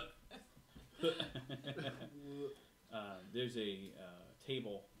 There's a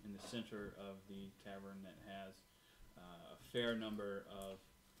table in the center of the tavern that has a fair number of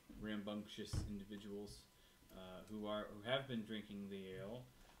rambunctious individuals who have been drinking the ale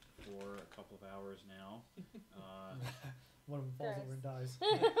for a couple of hours now. One of them falls over and dies.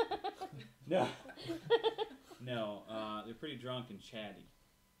 No, no, they're pretty drunk and chatty.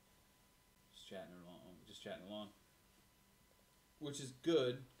 Just chatting along, which is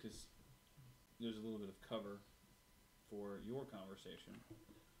good because there's a little bit of cover for your conversation,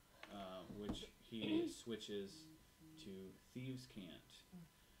 which he switches to Thieves' Cant.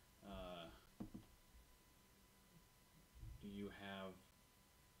 Do you have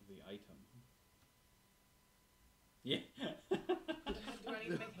the item? Yeah. Do I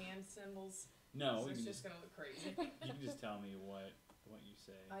need to make hand symbols? No, So you it's can just just gonna look crazy. you can just tell me what you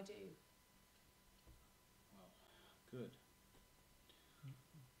say. I do. Well, good.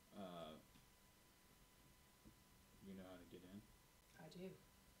 You know how to get in? I do.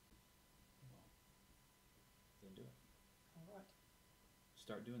 Well, then do it. Alright.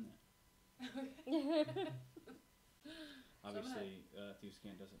 Start doing that. Obviously, Thieves'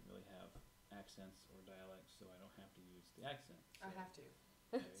 Cant doesn't really have accents or dialects, so I don't have to use the accent. So I have to.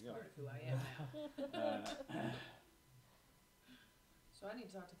 there It's you go. part of who I am now. So I need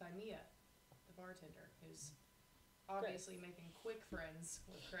to talk to Thymea, the bartender, who's obviously making quick friends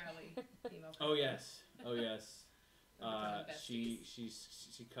with Crowley, female. Oh yes, oh yes. They're becoming besties.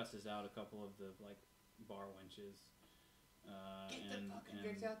 She cusses out a couple of the like bar wenches. Get the fucking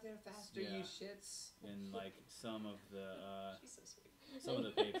drinks out there faster, yeah. you shits. And like some of the She's so sweet. some of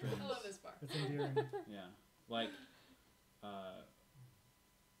the patrons. I love this bar. It's endearing. Yeah, like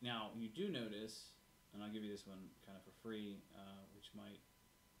now you do notice, and I'll give you this one kind of for free, which might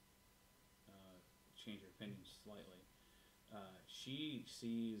change your opinion slightly. She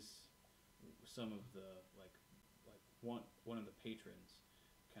sees some of the like one of the patrons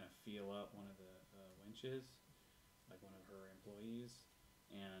kind of feel up one of the wenches, like one of her employees,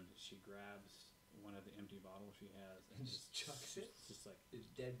 and she grabs one of the empty bottles she has and Just chucks it? Just like It's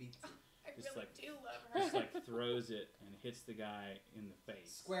deadbeat. I Just really like- do love her. just like throws it and hits the guy in the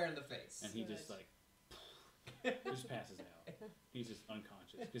face. Square in the face. And he Good. just like just passes out. He's just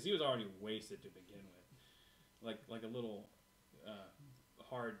unconscious because he was already wasted to begin with. Like a little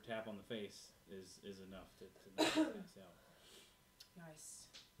hard tap on the face is enough to knock his ass out. Nice.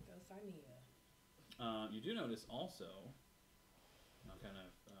 Go Thymea. You do notice also, kind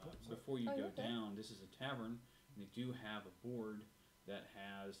of before you Oh, go you're okay. down, this is a tavern, and they do have a board that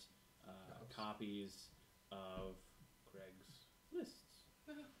has copies of Craig's lists.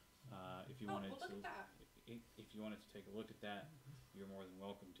 If you Oh, wanted well, look to, at that. if you wanted to take a look at that, you're more than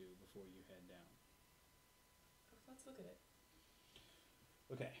welcome to before you head down. Let's look at it.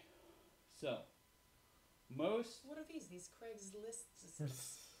 Okay, so most What are these? These Craig's lists?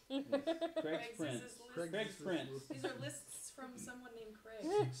 Yes. Craig's Prince. is list. Craig's Prince. These are lists from someone named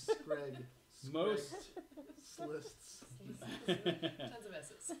Craig. Screg. Most Slists. Tons of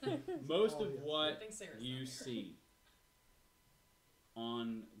S's. most Oh, of yes. I what think Sarah's you not there. see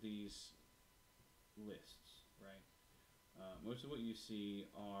on these lists, right? Most of what you see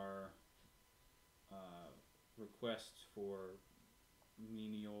are requests for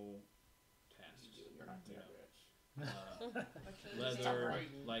menial tasks. You're not you that know. rich. Leather,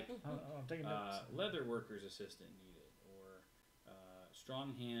 like I'm taking notes. leather worker's assistant needed, or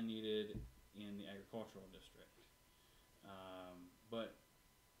strong hand needed in the agricultural district. But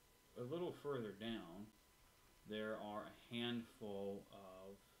a little further down, there are a handful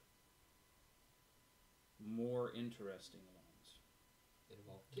of more interesting ones. It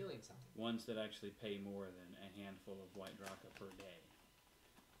involved killing something. Ones that actually pay more than a handful of white drachma per day.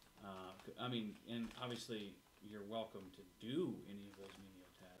 I mean, and obviously you're welcome to do any of those menial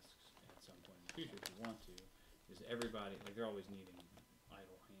tasks at some point in the future if you want to. Because everybody, like, they're always needing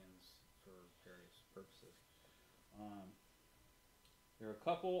idle hands for various purposes. There are a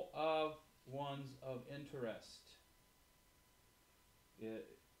couple of ones of interest.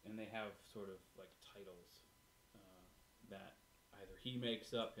 And they have sort of like titles that either he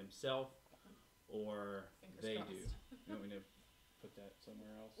makes up himself or Fingers they crossed. do. You want me to put that somewhere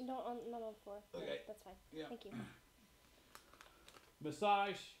else? Not on the floor. Okay. No, that's fine. Yeah. Thank you.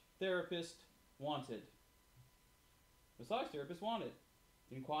 Massage therapist wanted. Massage therapist wanted.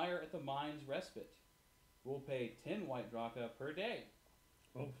 Inquire at the mind's respite. Will pay 10 white drachma per day.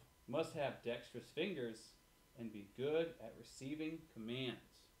 Oh. Must have dexterous fingers and be good at receiving commands.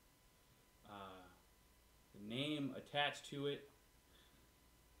 The name attached to it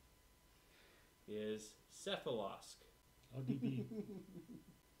is Cephalosk. ODB.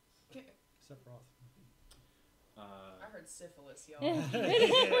 Okay, Sephiroth. I heard syphilis, y'all.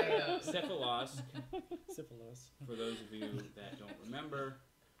 Cephalosk, Syphilis. for those of you that don't remember,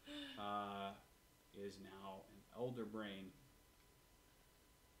 is now an elder brain.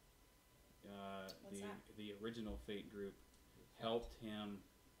 What's that? The original F.A.T.E group helped him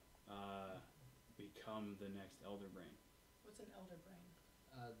become the next elder brain. What's an elder brain?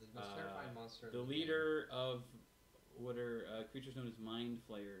 The most terrifying monster. in The game. leader of what are creatures known as mind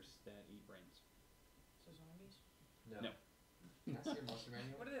flayers that eat brains. So zombies? No. Can I see your monster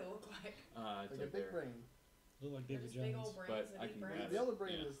manual? What do they look like? It's Like a up big there. brain. Look like They're David just big Jones. old brains But that I eat can brains. grab The other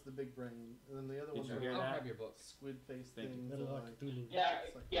brain Yeah. is the big brain, and then the other Did ones you are hear I'll that? grab your books. squid face Thank you. things. They that look are like Cthulhu.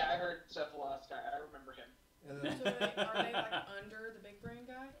 Yeah, I heard Cephalosk. I remember him. And So then are they like under the big brain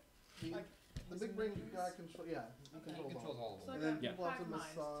guy? he, Like the his big brain minions? guy controls. Yeah, he Okay. He controls all It's of like them. And then a Yeah. people have to hive mind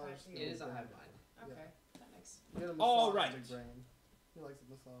massage. type the deal. It is a brain. hive mind. Okay, that makes Get a All massage right. the big brain. He likes it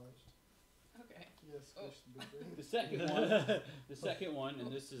massaged. okay. Yes, squish the big brain. The second one, the second one,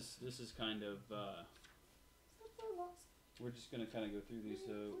 and this is kind of we're just gonna kind of go through these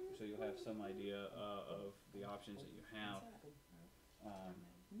so you'll have some idea of the options that you have.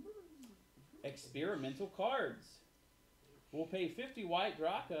 Experimental cards. We'll pay 50 white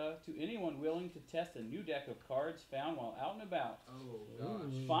drachma to anyone willing to test a new deck of cards found while out and about. Oh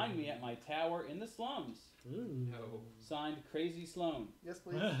gosh. Find me at my tower in the slums. Ooh. No. Signed, Crazy Sloan. Yes,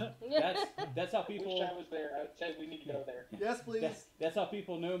 please. That's how Wish people. I was there. I would say we need to go there. Yes, please. That's how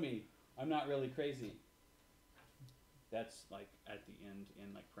people know me. I'm not really crazy. That's like at the end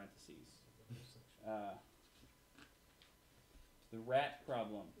in like parentheses. The rat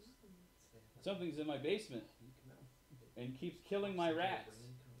problem. Something's in my basement and keeps killing my rats.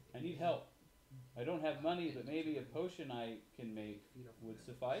 I need help. I don't have money, but maybe a potion I can make would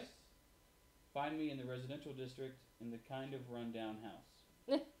suffice. Find me in the residential district in the kind of rundown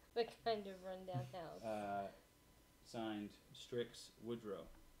house. The kind of rundown house. Signed, Strix Woodrow.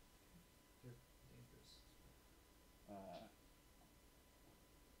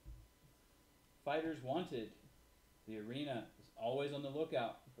 Fighters wanted. The arena is always on the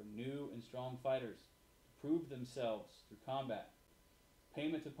lookout for new and strong fighters to prove themselves through combat.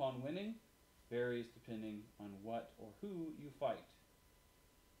 Payment upon winning varies depending on what or who you fight.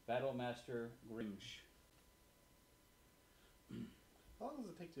 Battlemaster Grimsh. How long does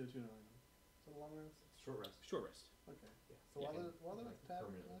it take to attune an item? Is it a long rest? Short rest. Short rest. Okay. Yeah. So Yeah, while they're like at the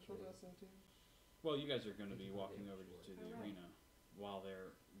tavern, permanently can I short create. rest in too? Well, you guys are going to be It's not walking over damage to the Alright. arena while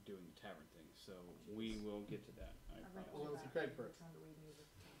they're doing the tavern thing, so we will get to that. I I read promise. Well, all let's see that. Craig first. Trying to read music.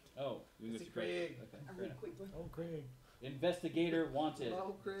 Oh, we Let's get to see Craig. Okay, I fair read enough. quickly. Oh, Craig. Investigator wanted.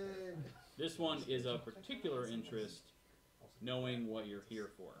 Oh, Craig. This one is of particular interest, knowing what you're here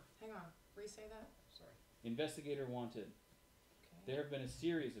for. Hang on. Re-say that. Sorry. Investigator wanted. Okay. There have been a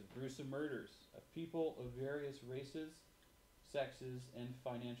series of gruesome murders of people of various races, sexes, and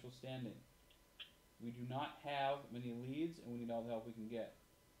financial standing. We do not have many leads, and we need all the help we can get.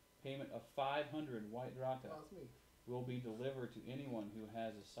 Payment of 500 white drata Oh, it's me. will be delivered to anyone who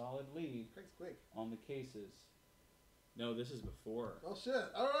has a solid lead Craig's quick. on the cases. No, this is before. Oh shit!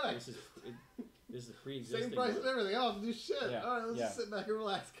 All right. This is the pre-existing. Same price one. and everything. I don't have to do shit. Yeah, All right, let's yeah. just sit back and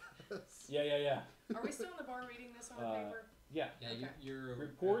relax, guys. Yeah. Are we still in the bar reading this on the paper? Yeah. Yeah, Okay. you're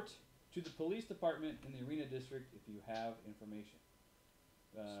Report to the police department in the arena district if you have information.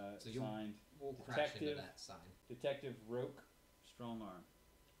 So you'll- Signed, We'll crash into Detective. that sign. Detective Roke Strongarm.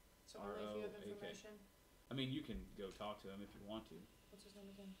 So only if you have R.O.A.K.. information. I mean, you can go talk to him if you want to. What's his name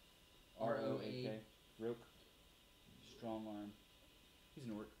again? R.O.A.K. Roke Strongarm. He's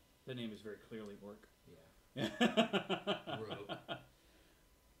an orc. The name is very clearly orc. Yeah. Rogue.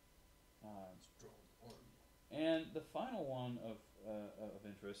 And the final one of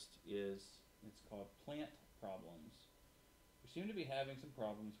interest is, it's called plant problems. We seem to be having some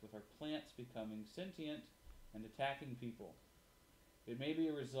problems with our plants becoming sentient and attacking people. It may be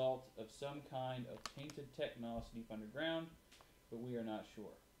a result of some kind of tainted technos deep underground, but we are not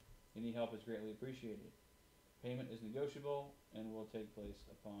sure. Any help is greatly appreciated. Payment is negotiable and will take place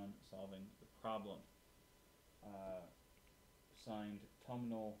upon solving the problem. Signed,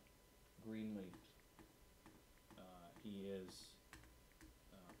 Tumnal Greenleaf. He is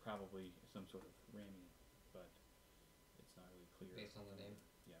probably some sort of Ramian, but it's not really clear. Based on the name.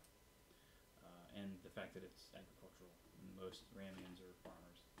 Yeah. And the fact that it's agricultural. Most Ramians are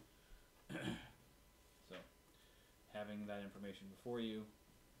farmers. So, having that information before you,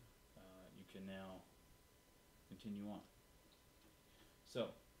 you can now continue on. So,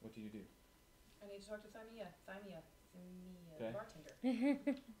 what do you do? I need to talk to Thymia, Okay. the bartender.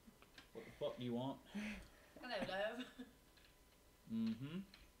 What the fuck do you want? Hello, love. Mm-hmm.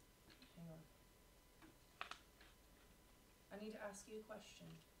 Hang on. I need to ask you a question.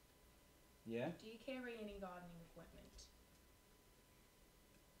 Yeah? Do you carry any gardening equipment?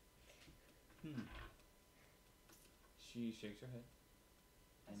 She shakes her head.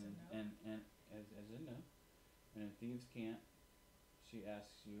 I said no. And as in no. And in Thieves' Can't, she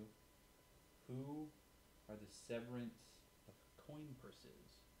asks you, who are the severance of coin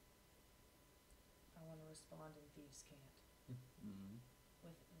purses? I want to respond in Thieves' Cant. Mm-hmm.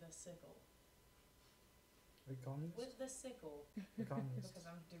 With the sickle. Are you communists? With the sickle. You're communists. Because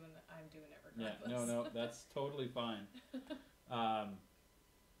I'm doing it Yeah, regardless. no, that's totally fine.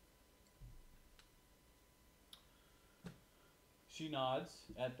 She nods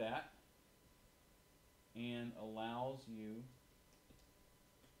at that and allows you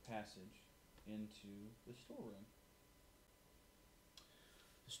passage into the storeroom.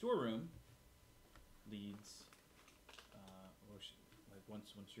 The storeroom leads,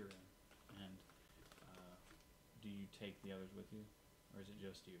 once you're in, and do you take the others with you, or is it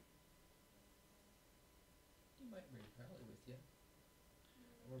just you? You might bring Crowley with you.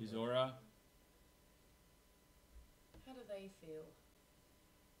 Izora? How do they feel?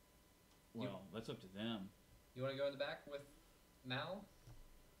 Well, that's up to them. You want to go in the back with Mal?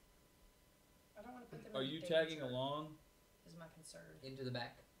 I don't want to put them Are in you danger, tagging along is my concern. Into the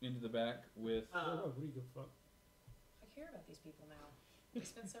back? into the back with... Oh, we give a fuck. I care about these people now. We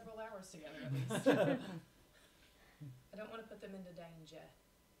spent several hours together at least. I don't want to put them into danger.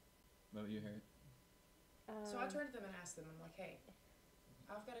 What about you, Harriet? So I turn to them and ask them, I'm like, hey,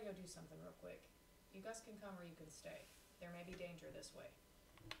 I've got to go do something real quick. You guys can come or you can stay. There may be danger this way.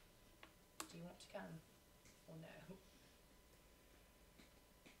 Do you want to come or no?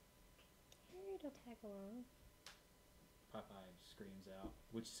 Harriet will tag along. Popeye screams out,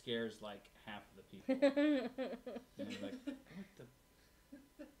 which scares like half of the people. And they're like, what the...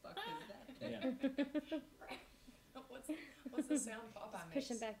 Fuck is that? Yeah. What's the sound Popeye makes?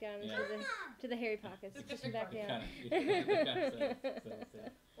 Pushing back down Yeah. to the hairy pockets. The Pushing back hairy down.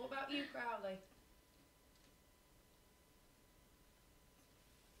 What about you, Crowley?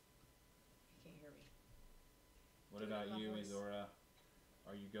 You can't hear me. What Do you about know my you, voice? Izora?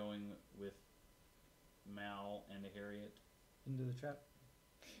 Are you going with Mal and Harriet? Into the trap.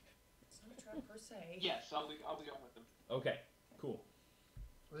 It's not a trap per se. Yes, I'll be going with them. Okay, cool.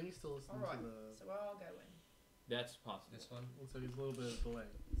 I think he's still listening Alright, to the. so we're all going. That's possible. This one? Looks like he's a little bit of delay.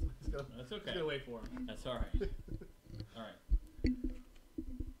 So he's gonna, That's he's okay. gonna wait for him. That's alright. Alright.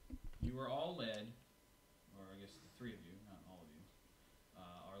 You are all led, or I guess the three of you, not all of you,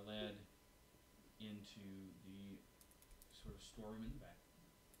 are led into the sort of storeroom in the back.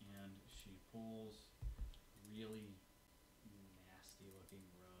 And she pulls really nasty looking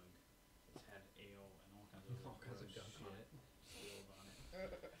rug that's had ale and all kinds of All kinds of gross gunk on shit it. spilled on it.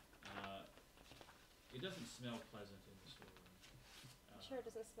 It doesn't smell pleasant in the storeroom. sure it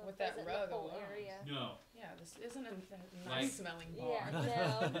doesn't smell With that pleasant in rug the whole alone. area. No, Yeah, this isn't a Like- nice smelling bar.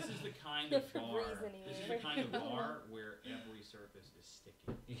 Yeah, no. this is the kind of For bar. reasoning. This is the kind of bar where every surface is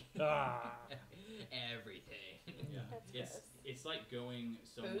sticky. Ah. Everything. Yeah, That's it's gross. it's like going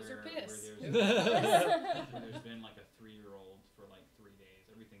somewhere Booze or where piss? there's been like a 3-year-old for like 3 days.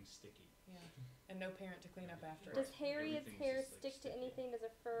 Everything's sticky. Yeah, and no parent to clean up after. Does it. Harriet's Everything's hair just, like, stick to sticky. anything? Does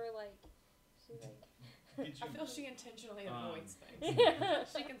her fur like? She like. Did I you- feel she intentionally avoids things. Yeah.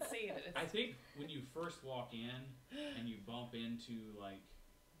 She can see that it's. I think when you first walk in and you bump into like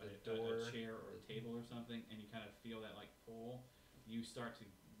a door. chair or a table or something, and you kind of feel that like pull, you start to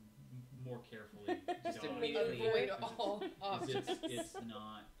more carefully Just dodge. immediately. avoid Because all it's, objects. it's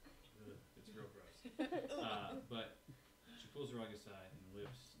not. It's real gross. But she pulls her rug aside and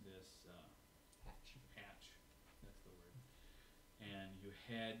lifts this hatch. That's the word. And you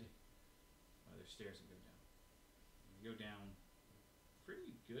head. There's stairs that go down. You go down a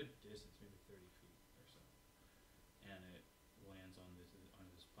pretty good distance, maybe 30 feet or so, and it lands on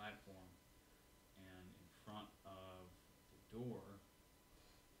this platform. And in front of the door,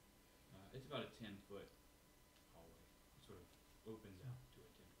 it's about a 10-foot hallway. It sort of opens out to a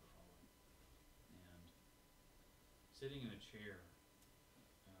 10-foot hallway. And sitting in a chair,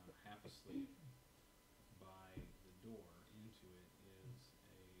 half asleep, by the door into it is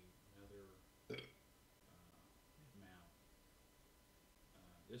another Mal.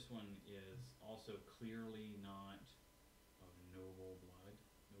 This one is also clearly not of noble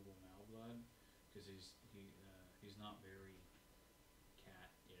Mal blood, because he's not very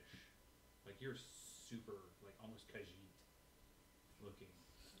cat-ish. Like you're super, like almost Khajiit looking.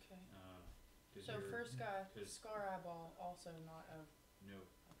 Okay. 'Cause So you're- first guy, 'cause- Scar Eyeball, also not of. No.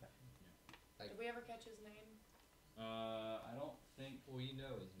 Okay. Like- Did we ever catch his name? I don't think Well, you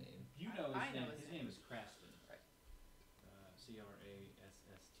know his name. you know his I know name. his His name. name is Craston. Right.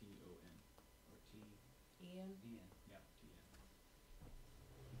 Craston. Or Ian. Ian. Yeah, T-N.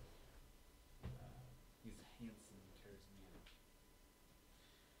 He's a handsome, charismatic.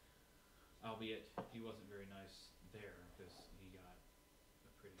 Albeit, he wasn't very nice there, because he got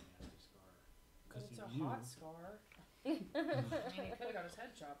a pretty nasty scar. But it's a you. hot scar. I mean, he could have got his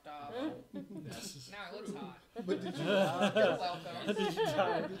head chopped off. That's Now it looks hot. But did you die? You're welcome. Did you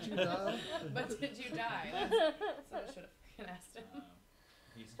die? Did you die? But did you die? That's what I should have freaking asked him.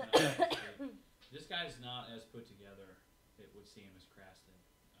 He's kind of this guy's not as put together, it would seem, as Craston.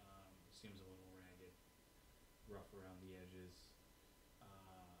 Seems a little ragged, rough around the edges.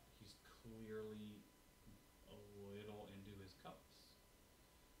 He's clearly a little into his cups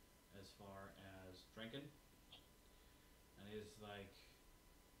as far as drinking, and is like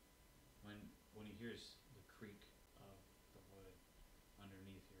when he hears the creak of the wood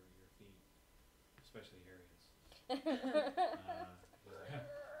underneath your feet, especially Harriet's. Right.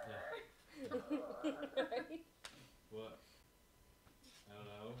 What?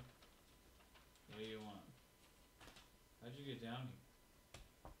 Hello? What do you want? How'd you get down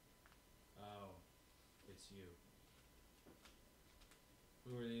here? Oh, it's you.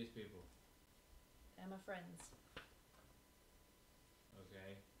 Who are these people? And my friends.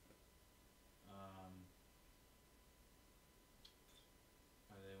 Okay.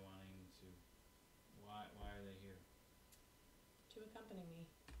 Are they wanting to... Why are they here? To accompany me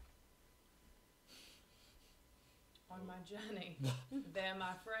on my journey. They're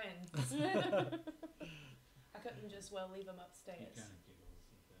my friends. I couldn't just leave them He upstairs. kind of giggles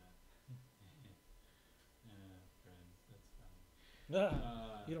at that. Friends, that's funny.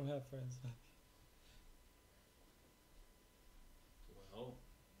 You don't have friends. Well,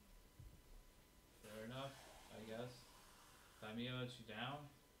 fair enough, I guess. Tamia let you down,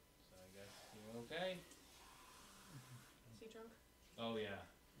 so I guess you're okay. Is he drunk? Oh yeah.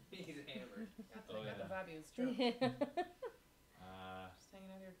 He's hammered. Got Oh, got the yeah. vibe he was drunk. Just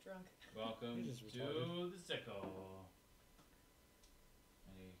hanging out here drunk. Welcome He's to just retarded. the sickle.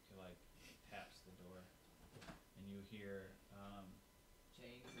 And he like taps the door, and you hear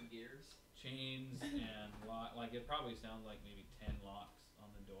Chains and gears. chains and like it probably sounds like maybe 10 locks on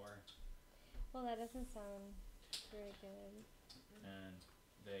the door, Well, that doesn't sound very good. and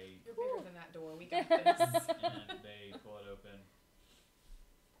they You're bigger than that door. We got this. and they pull it open.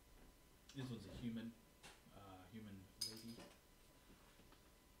 This one's a human lady,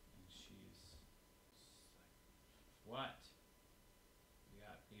 and she's like, "What? We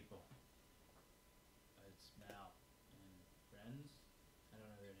got people. It's Mal and friends. I don't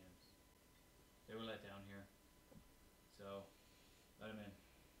know their names. They were let down here, so let them in."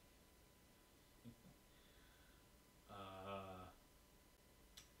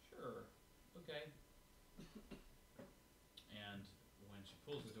 Sure. Okay. And when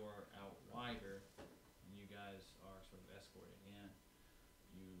tighter, and you guys are sort of escorted in,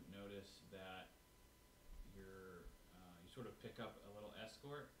 you notice that you sort of pick up a little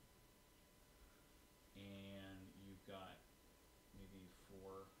escort, and you've got maybe 4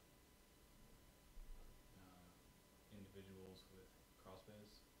 individuals with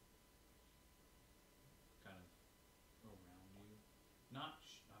crossbows kind of around you,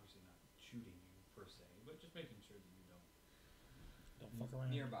 obviously not shooting you per se, but just making sure that you don't fuck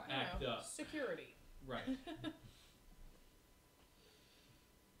around. Nearby. act up. Security. Right.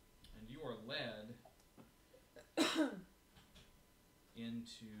 And you are led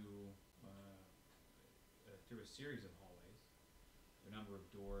into through a series of hallways. A number of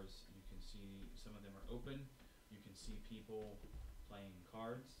doors. You can see some of them are open. You can see people playing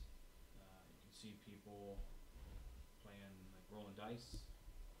cards. You can see people playing, like, rolling dice.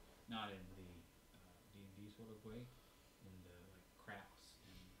 Not in the D&D sort of way, in the, like, craps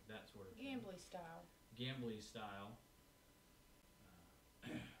and that sort of thing. Gambly style. Gambly style.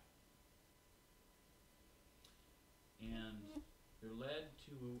 And you're led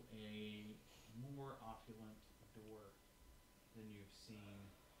to a more opulent door than you've seen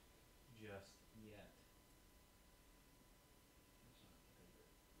just yet.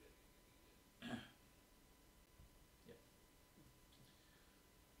 Yep.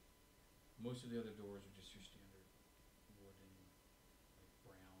 Most of the other doors are just your standard wooden, like,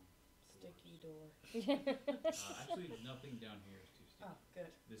 brown Sticky doors. door. Actually, nothing down here is too sticky. Oh, good.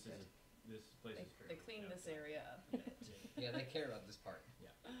 This good. This place They, is fairly they cleaned this okay. area up. Yeah, Yeah, they care about this part. yeah.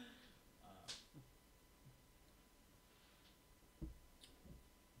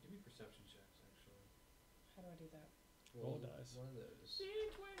 Give me perception checks, actually. How do I do that? Roll dice. One of those.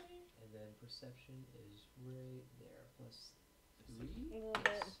 D20. And then perception is right there. Plus A 3. little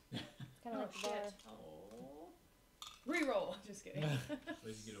bit. It's kind of Oh, like the bar. shit. Oh. Reroll. Just kidding. What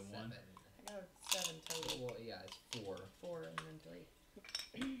did you get, a 1? 7. I got a 7 total. Well, yeah, it's 4. 4 and then 3.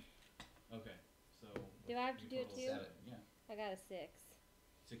 Okay, so. Do I have to do it total too? 7, yeah. I got a 6.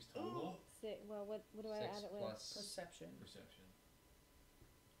 6 total? Well, what do I 6 add it with? plus Perception. Perception.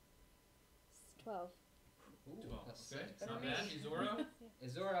 12. Ooh, 12. plus Okay, 6. not bad. Izora?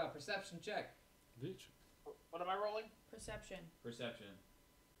 Izora, perception check. Bitch. What am I rolling? Perception. Perception.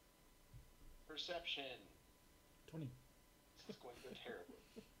 Perception. 20. This is going to go terribly.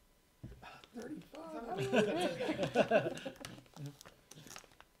 35.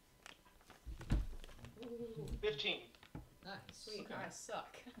 15. Nice. Sweet. Okay. I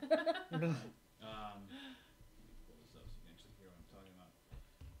suck. Let me pull this up so you can actually hear what I'm talking about.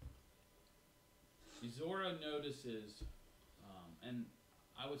 Izora notices, and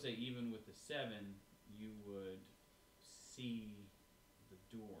I would say even with the 7, you would see the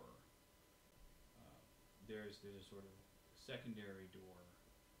door. There's a sort of secondary door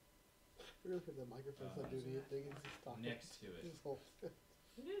We're gonna put the microphone's not doing anything. It's just talking. next to it. Just hold it.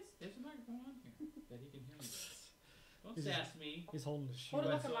 There's a microphone on here that he can hear me with. Don't He's sass me. He's holding the shoe. Hold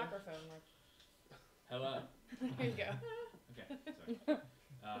it like a So- microphone. Like, Hello. there you go. Okay, sorry. I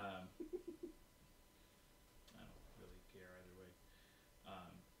don't really care either way.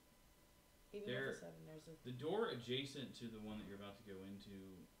 Even There- with the 7, there's a. The door adjacent to the one that you're about to go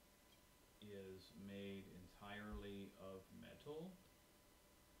into is made entirely of metal.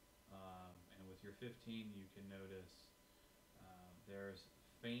 And with your 15, you can notice there's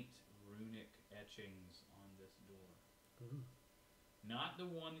faint runic etchings on this door. Ooh. Not the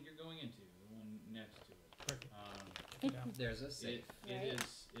one that you're going into, the one next to it. Perfect. Yeah. There's a safe. It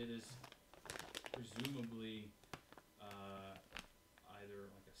is presumably either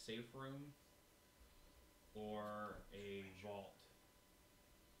like a safe room or a vault.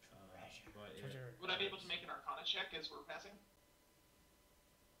 But it, Treasure. Would I be able to make an Arcana check as we're passing?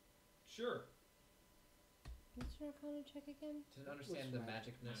 sure. What's your Arcana check again? To understand the Which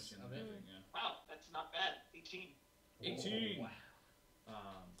magicness Magic, of it. magic, yeah. Wow, that's not bad. 18. 18. Oh, wow.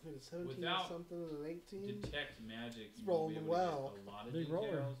 Maybe 17 Without or something and an 18. Detect magic, It's you won't be rolling able well. to get a lot of Big roller.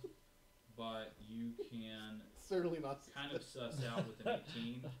 details, but you can Certainly not. kind of suss out with an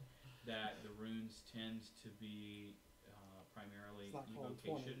 18 that the runes tend to be primarily It's not calling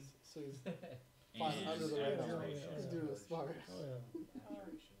evocation 20s. So he's and fine under the radar. abjuration He's doing it smart. Oh yeah.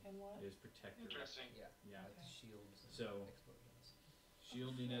 Abjuration. And what? is protector. Interesting. Yeah. Yeah. Like Okay. shields and So- explosions.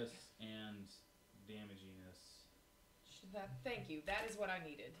 Shieldiness and damaginess. Thank you. That is what I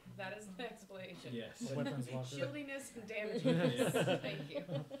needed. That is the explanation. Yes. The weapons locker. Shieldiness and damaginess. Yes. Thank you.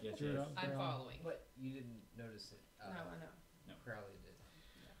 Yes, Drew yes. up. I'm Yeah. following. But you didn't notice it. No, I know. Crowley did.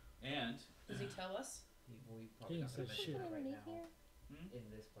 And Does he tell us? We He probably didn't not say gonna shit. mention it right Underneath now. here? hmm? In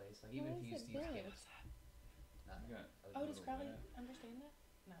this place, like Why even if is you used it to use big? gifts. You got Oh, does Crowley Yeah. understand that?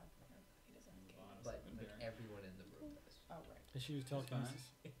 No, he doesn't. But in like there. everyone in the room does. Oh, right. She used That's fine. telekinesis.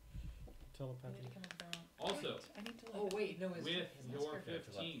 I need Telepathy. to come up there. Also, Wait, I need to Oh look. wait, no, his, with his your master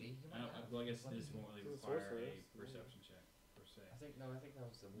character 15, telepathy, he might have well, I guess this telepathy. won't really It's a require a sorceress. perception check per se. I think that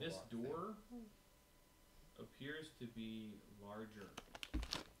was the This warlock thing. door appears to be larger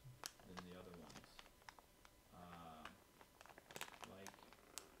than the other ones. Like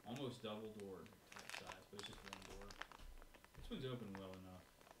almost double door type size, but it's just one door. This one's open well enough.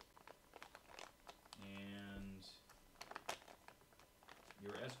 And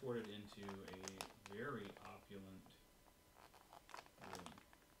you're escorted into a very opulent room.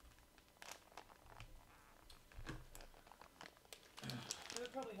 It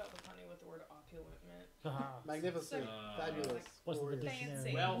would probably help if I knew what the word opulent meant. Haha. Magnificent, fabulous, What's the glorious. dictionary?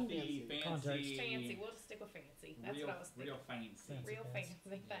 Fancy. Wealthy, Fancy. fancy, Fancy. We'll just stick with fancy. That's real, what I was thinking. real fancy. Real Fancy.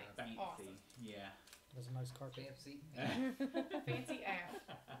 fancy. Thanks. Fancy. Awesome. Yeah. There's a nice carpet. Fancy. Fancy aft.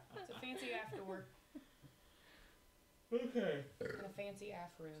 It's a fancy aft door Okay. and a fancy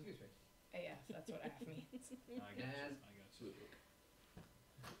aft room. Excuse me. AF. That's what AF means. I got you. As- I got you.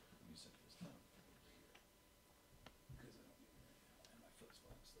 Let me set this down over here. Because I don't need it right now. And my foot's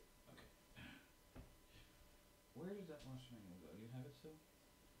falling asleep. Okay. Where did that launch manual go? Do you have it still?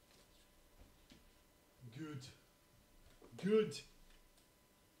 Good. Good.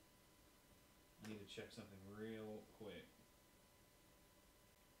 I need to check something real quick.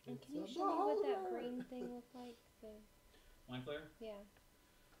 And can you It's a show me what that beholder. green thing looked like? The Mind flare? yeah.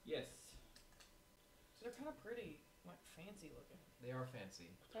 Yes. So they're kind of pretty, like fancy looking. They are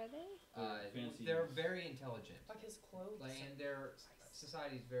fancy. Are they? Fancy. They're very intelligent. Like his clothes. Like, and their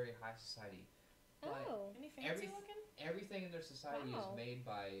society is very high society. But Oh. Any fancy every- looking? everything in their society Wow. is made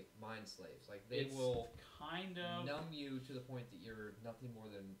by mind slaves. Like they It's will kind of numb you to the point that you're nothing more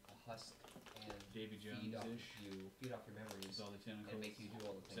than a husk and Davy feed off Jones-ish. feed off your memories With all the tentacles. and make you do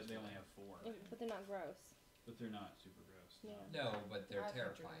all the things. Except they for only them. have 4. But they're not gross. But they're not super gross. Yeah. No, but they're I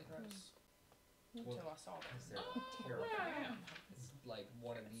pictured terrifying. them gross Well, until I saw them. Because they're Oh, terrifying. yeah. It's like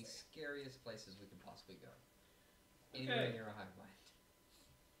one of the Fancy. scariest places we could possibly go. Okay. Anywhere near a hive mind.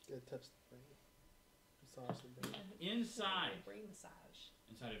 Gotta touch the brain. Massage the brain. Inside. Brain massage.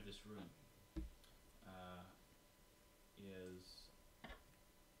 Inside of this room is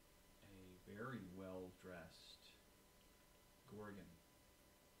a very well-dressed Gorgon,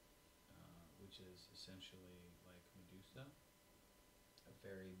 which is essentially like Medusa. A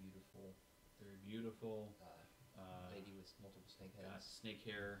very beautiful Very beautiful. lady with multiple snake Got heads. snake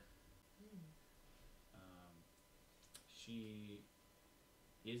hair. She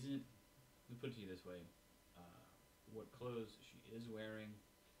isn't. Let me put it to you this way: what clothes she is wearing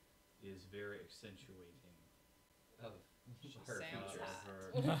is very accentuating Of She her sounds features. hot.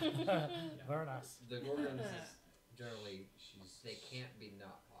 her. Very nice. The Gorgons generally She's they can't be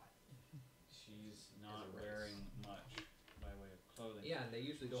not hot. She's not race. wearing much by way of clothing. Yeah, and they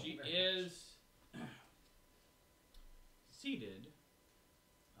usually don't. She wear is seated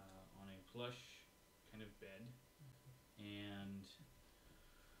on a plush kind of bed, and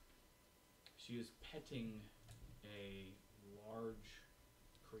she is petting a large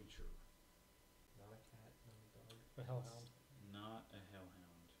creature, Not a cat, not a dog. The hellhound. not a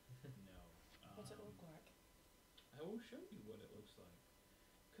hellhound. No. What's it look like? I will show you what it looks like,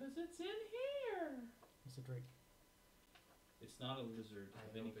 'cause it's in here. It's a drake. It's not a lizard I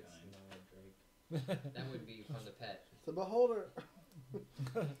of any hope it's kind. not a drake. That would be fun to pet. It's a beholder.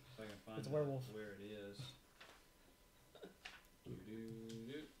 If I can find It's a out werewolf. where it is.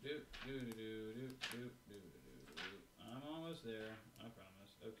 I'm almost there, I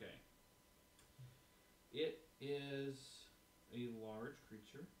promise. Okay. It is a large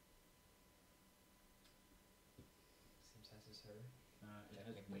creature. Same size as her. It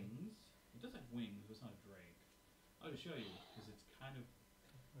has Technically. wings. It does have wings, but it's not a drake. I'll just show you, because it's kind of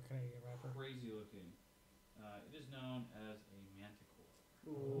A Canadian rapper. crazy looking. It is known as a manticore.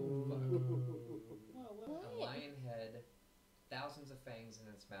 Whoa, whoa. A lion head, thousands of fangs in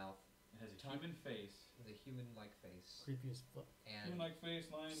its mouth, It has a Tongue. human face. with a human-like face, Creepy as fuck. and Human-like face,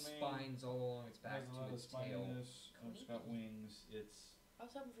 lion mane. spines all along its back Has a lot to of its tail. spininess. It's got wings. I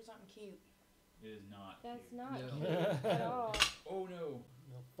was hoping for something cute. It is not That's cute. not No. cute at all. Oh no.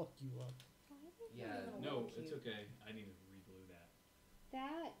 They'll fuck you up. Yeah, Even a No, little it's cute. okay. I need to reglue that.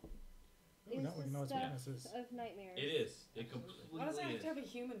 That We is know, we the know its stuff weaknesses. of nightmares. It is. It Absolutely. completely Why does it have is. to have a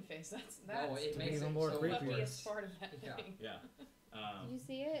human face? That's No, it To makes be it even more so creepy. much luckiest worse. part of that Yeah. thing. Yeah. Did you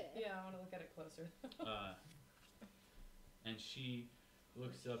see it? Yeah, I want to look at it closer. And she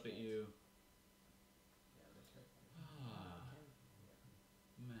looks up at you. Yeah, they're terrifying. Ah,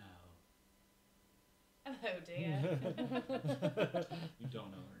 Mal. Hello, Dad. You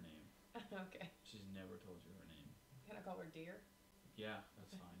don't know her name. Okay. She's never told you her name. Can I call her Deer? Yeah,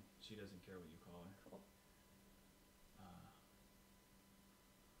 that's fine. She doesn't care what you call her. Cool.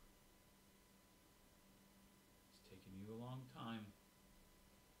 It's taken you a long time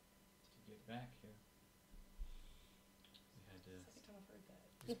to get back here. We had to. Second time I've heard that.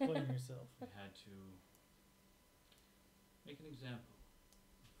 Explain yourself. We had to make an example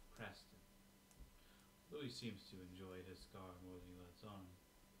of Creston. Though he seems to enjoy his scar more than he lets on.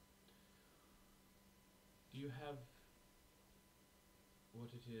 Do you have what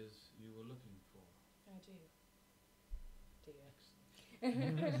it is you were looking for? I do. Do you?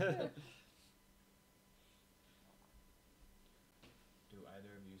 Excellent. Do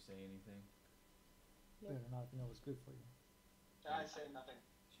either of you say anything? Better not know what's good for you. I say nothing.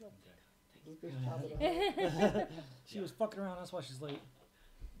 Okay. This bitch chopping it up. She was fucking around, that's why she's late.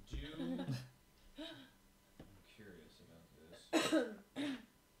 Do I'm curious about this.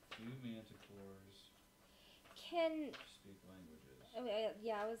 Do manticores Can speak languages?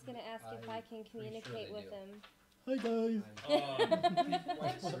 yeah, I was gonna ask if I can I'm pretty sure communicate they with do. them. Hi guys.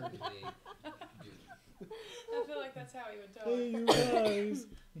 Quite certain they do. I feel like that's how he would talk. Hey you guys.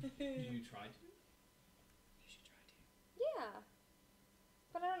 Do you try to? You should try to. Yeah,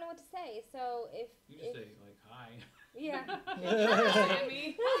 but I don't know what to say. So if You just say like hi. yeah,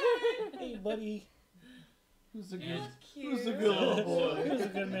 Sammy. Hey buddy. Who's a good He's cute. Who's a good little boy? Who's a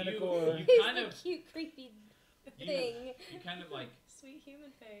good You manicore? who's kind the of cute, creepy you, thing? you kind of like Sweet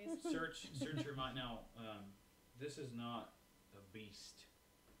human face. search your mind now. This is not a beast.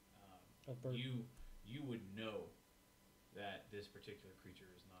 A bird. You would know that this particular creature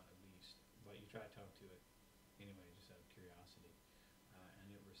is not a beast, but you try to talk to it anyway, just out of curiosity,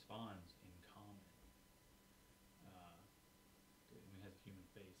 and it responds in common. It has a human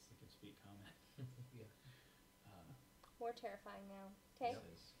face; it can speak common. Yeah. More terrifying now. Okay. It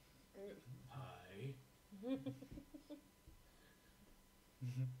says, "Hi."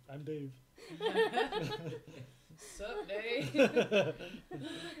 I'm Dave. Sup, Dave? I Kind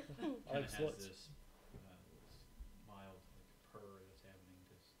like of has sluts. this mild like purr that's happening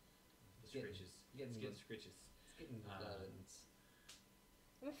because the It's getting- scritches. getting It's getting good. scritches. It's getting it's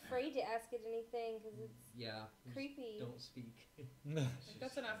I'm afraid to ask it anything because it's yeah. just creepy. Don't speak.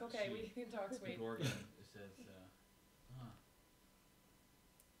 That's enough. Okay, we can talk The sweet. Gorgon says, a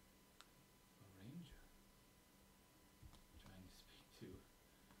ranger. Trying to speak to.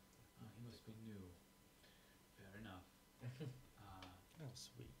 He must be new. Fair enough. Oh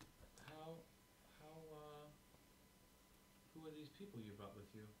sweet. Who are these people you brought with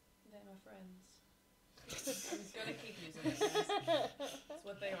you? They're my friends. I'm gonna keep using it, guys. That's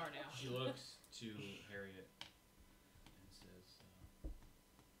what they are now. She looks to Harriet and says,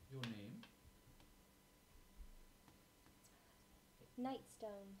 your name?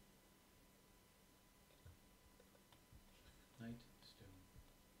 Nightstone. Nightstone.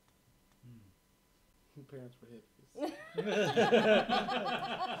 Parents were hippies.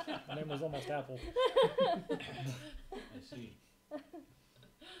 My name was almost Apple. I see. Well,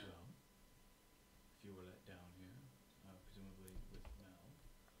 if you were let down here, presumably with Mel,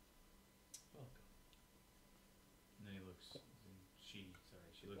 welcome. And then she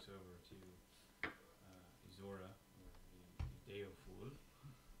looks over to Izora, or the Deofool,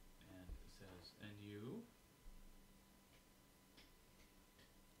 and says, and you?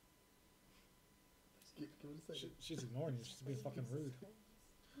 Give it a second. She's ignoring you. She's being fucking rude.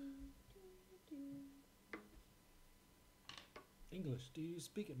 English, do you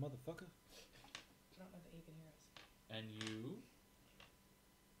speak it, motherfucker? I don't know that he can hear us. And you?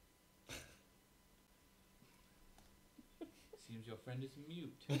 Seems your friend is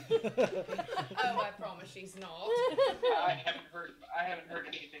mute. Oh, I promise she's not. I haven't heard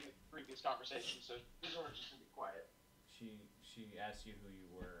anything in previous conversations, so these are just gonna be quiet. She asked you who you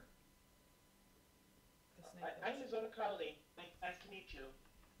were. The snake I'm does. Izona Crowley. Nice to meet you.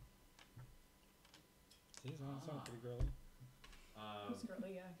 See, sounds pretty girly. It's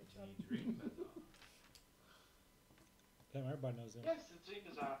girly, yeah, good job. The Dream Bazaar. Damn, everybody knows that. Yes, the Dream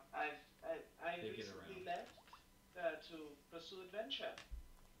Bazaar. I They get recently around. left to pursue adventure.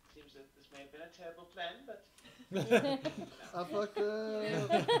 Seems that this may have been a terrible plan, but I fucked up.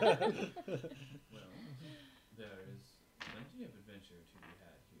 Well, there is plenty of adventure to be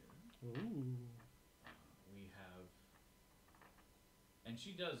had here. Ooh. We have, and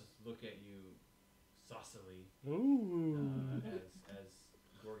she does look at you saucily, Ooh. as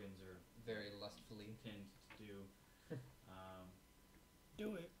Gorgons are Very lustfully. tend to do.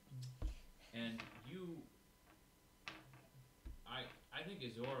 Do it. And you, I think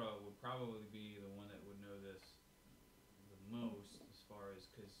Izora would probably be the one that would know this the most, as far as,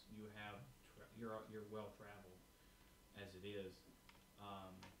 because you you have you're well traveled as it is.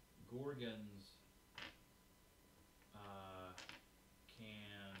 Gorgons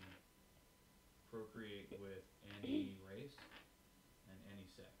can procreate with any race and any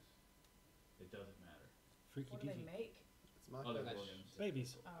sex. It doesn't matter. Freaky What do they deaky. make? It's my Other question. Gorgons.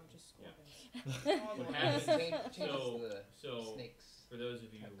 Babies. Oh, just Yeah. scorpions. All What the happens- ones. so snakes. for those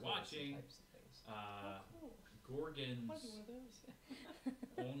of you have colors and watching, types of things. Gorgons Might be one of those.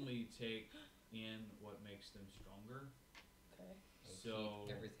 only take in what makes them stronger. Okay. And So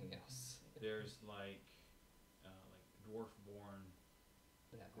keep everything else. there's like dwarf-born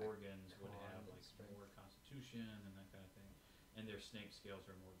Yeah, Gorgons would con have and like strength. more constitution and that kind of thing, and their snake scales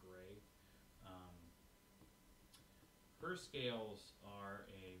are more gray. Her scales are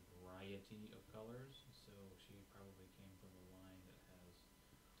a variety of colors, so she probably came from a line that has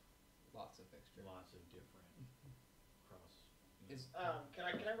lots of extra. lots of different cross. Is Can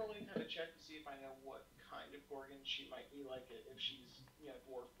I roll any kind of check to see if I know what kind of Gorgon she might be, like if she's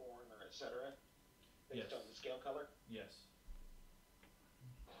dwarf born or etc. Based Yes. on the scale color. Yes.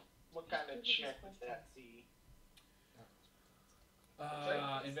 What kind of Who check was would this that be?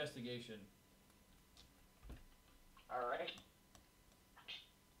 Investigation. All right.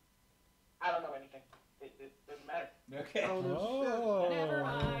 I don't know anything. It doesn't matter. Okay. Oh. Never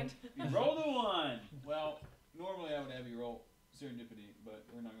mind. You rolled a 1. Well, normally I would have you roll serendipity, but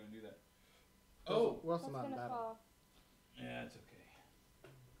we're not going to do that. Oh. We're What's also not in gonna battle. fall? Yeah, it's okay.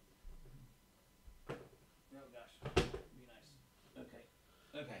 Oh gosh, be nice. Okay.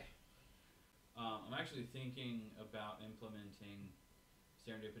 Okay. I'm actually thinking about implementing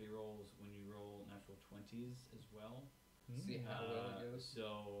serendipity rolls when you roll natural 20s as well. see how well it goes.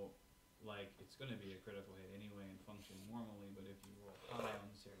 So, like, it's going to be a critical hit anyway and function normally, but if you roll high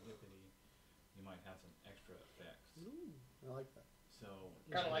on serendipity, you might have some extra effects. Ooh, I like that. So,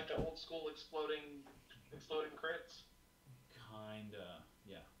 Kind of like the old school exploding crits. kinda,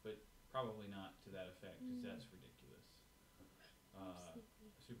 yeah, but probably not to that effect because that's ridiculous.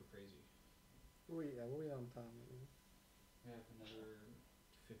 Super crazy. What are we on time? We have another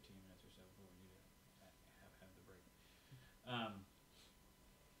 15 minutes or so before we need to have the break.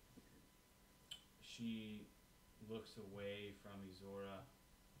 She looks away from Izora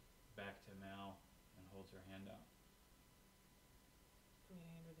back to Mal and holds her hand out. For me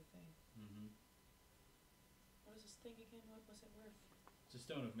to hand her the thing. Mm-hmm. What is this thing again? What was it worth? It's a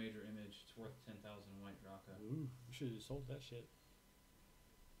stone of major image. It's worth 10,000 white draka. Ooh, we should have sold that shit.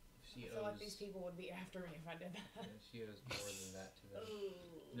 She I feel like owes- these people would be after me if I did that. Yeah, she owes more than that to them.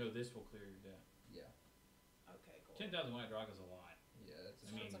 No, this will clear your debt. Yeah. Okay, cool. 10,000 white draka is a lot. Yeah, that's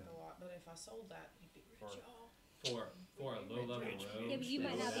I mean- Sounds like a lot, but if I sold that, you'd be rich, For- y'all. For a low level Rich. road. Yeah, but you to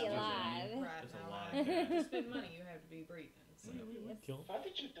might go not be that much alive. money, Right That's a now, lot I of have cash. to spend money, you have to be breathing. So. Yeah. Kill. Why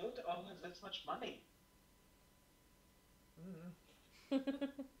did you do it to owe this much money?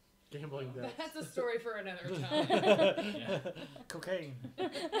 Gambling debts. That's a story for another time. Yeah. Cocaine.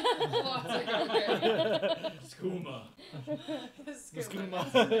 Lots of cocaine. Skooma.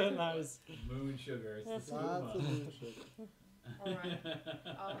 Skooma. Nice. Moon sugar. It's the Lots of skooma. moon sugar. Alright.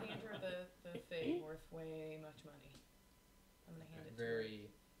 I'll hand her the thing worth way much money. I'm gonna hand it to her. very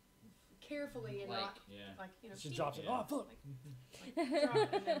Carefully and like not Yeah. like, She keep drops it. Yeah. Oh, fuck. like drop it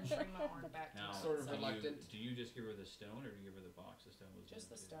and then bring my arm back to Now, my Sort of side. reluctant. Do you just give her the stone, or do you give her the box? The stone was Just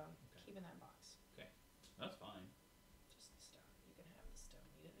the limited. stone. Okay. Keep in that box. That's fine. Just the stone. You can have the stone.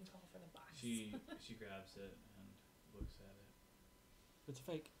 You didn't call for the box. She grabs it and looks at it. It's a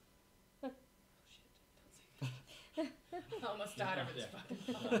fake. Oh shit. Don't say that. I almost died over this Yeah. fucking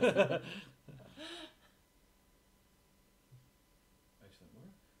box. Excellent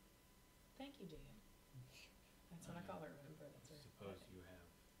work. Thank you, Dan. That's what I call her, remember? That's her. Suppose you have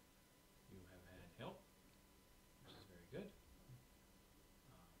had help, which is very good.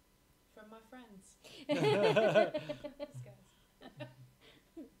 From my friends. Thanks, guys.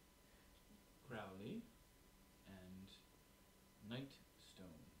 Crowley and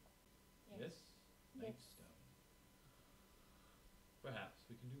Nightstone. Yes? Yes. Nightstone. Perhaps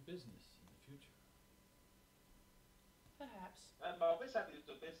we can do business in the future. Perhaps. I'm always happy to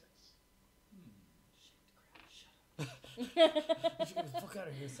do business. Shit, crap, shut up. You should get the fuck out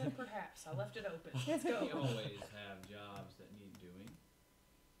of here. I said perhaps. I left it open. Let's go. We always have jobs that need doing.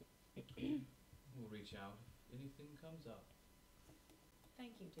 We'll reach out if anything comes up.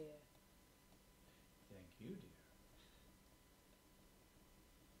 Thank you, dear. Thank you, dear.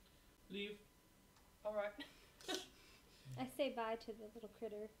 Leave. Alright. I say bye to the little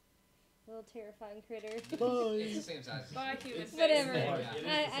critter. little terrifying critter. It's the Bye. same size. Bye, human face. Whatever. It is the same I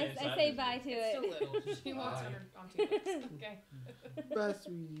size say as bye you. to It's still it. little. She wants Bye. on 2 legs. Okay. Bye,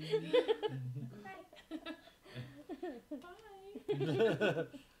 sweetie. Bye.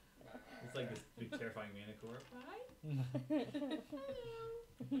 It's like this big terrifying manicore. Bye.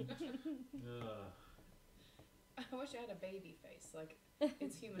 Ugh. I wish I had a baby face. Like,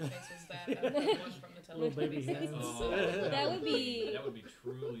 its human face was that of the one from the Little baby Teletubbies. hands. Oh, That would be- that would be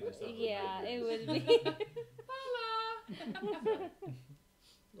truly disgusting. Yeah, it would be.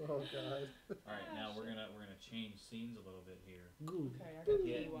 Oh god. All right, now we're gonna change scenes a little bit here. Goo. Okay, I gotta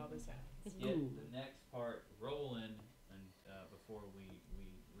Yeah. pee while this happens. Get Ooh. the next part rolling, and before we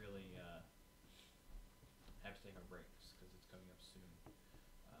really have to take our breaks because it's coming up soon.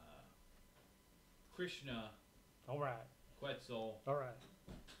 Krishna, Alright. Quetzal, Alright.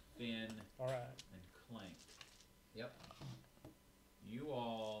 Finn, Alright. and Clank. Yep. You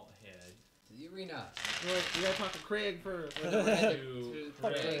all head To the arena. Well, we gotta talk to Craig first. We're gonna head to to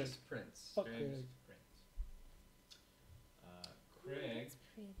Fuck Craig's Craig. Prince. Fuck Craig's Craig. Prince. Craig. That's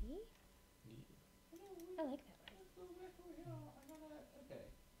pretty. I like that one. Okay.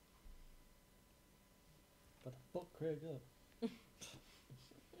 But the fuck Craig up.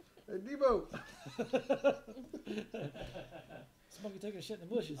 Hey, Debo. Somebody taking a shit in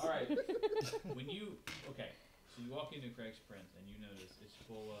the bushes. All right. Okay, so you walk into Craig's Prince and you notice it's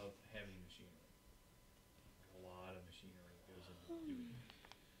full of heavy machinery. Like a lot of machinery goes into doing it.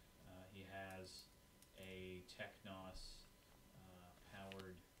 He has a Technos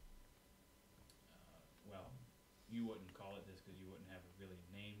powered. Well, you wouldn't call it this because you wouldn't have a really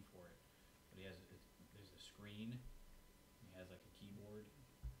name for it. But there's a screen. He has like a keyboard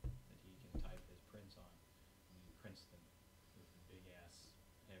that he can type his prints on, and he prints them with the big ass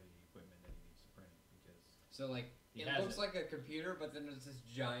heavy equipment that he needs to print because So like he it has looks like a computer, but then there's this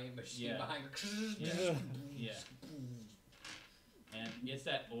giant machine Yeah. behind it. Yeah. Yeah. And it's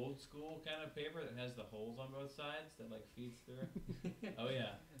that old school kind of paper that has the holes on both sides that like feeds through. Oh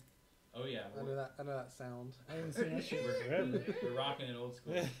yeah. Oh yeah. I know that sound. I haven't seen that shit forever. We're rocking it old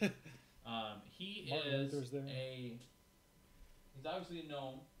school. He Martin is Luther's there. he's obviously a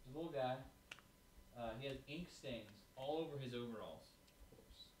gnome. He's a little guy. He has ink stains all over his overalls. Of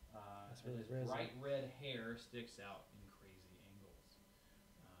course. That's And really his resin. bright red hair sticks out in crazy angles.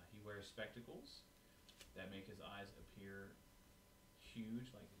 He wears spectacles that make his eyes appear huge,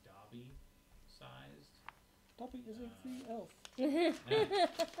 like Dobby sized. Dobby is a free elf. Dobby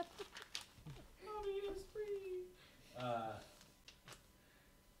is free.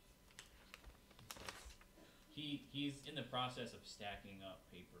 He's in the process of stacking up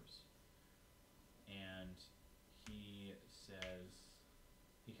papers, and he says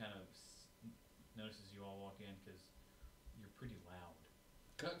he kind of notices you all walk in because you're pretty loud.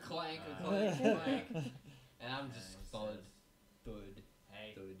 Clank, Uh, clank, clank. And I'm just he thud, says, thud,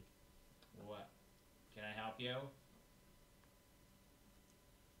 "Hey, thud. what? Can I help you?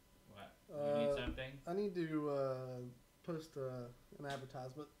 What? You need something? I need to post an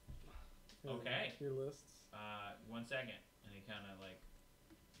advertisement. in Okay. Your lists. 1 second." And he kind of like,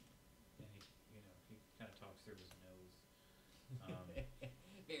 and he kind of talks through his nose.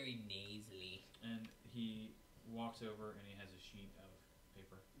 Very nasally. And he walks over and he has a sheet of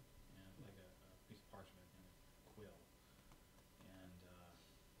paper and like a piece of parchment and a quill. And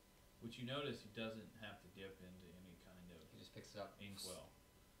what you notice, he doesn't have to dip into any kind of He just picks it up. inkwell.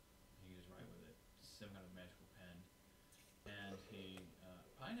 He can just write with it. Some kind of magical pen. And he,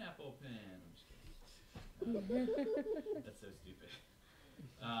 pineapple pen. I'm just kidding. That's so stupid.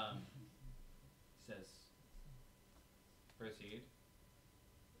 Says, proceed.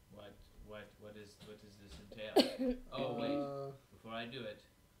 What does this entail? Oh wait, before I do it,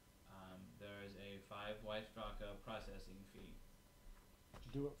 there is a 5 white draka processing fee.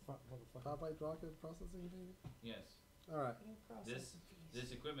 Do it, motherfucker. Popeye rocket processing fee. Yes, All right. No processing fees.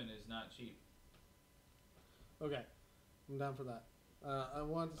 this equipment is not cheap. Okay. I'm down for that. I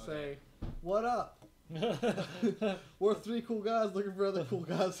wanted to Okay. say, what up? We're 3 cool guys looking for other cool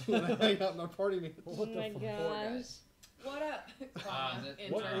guys who want to hang out in our party meeting. Oh my Four gosh. guys. What up? Comma,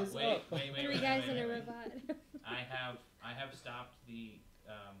 What intern. is wait, up? wait, 3 guys and a robot. I have stopped the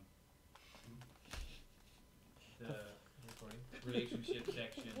relationship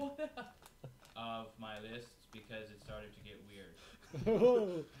section What up? of my lists because it started to get weird.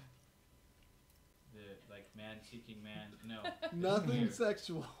 Oh. The like man seeking man. No. Nothing Weird.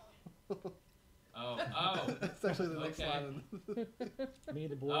 sexual. Oh. That's actually the next Okay. line. Me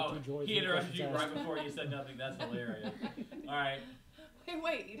and the boy, Oh, 2 droids. he and interrupted you fucking right before you said nothing. That's hilarious. All right,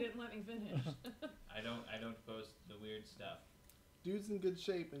 Wait, you didn't let me finish. I don't post the weird stuff. Dude's in good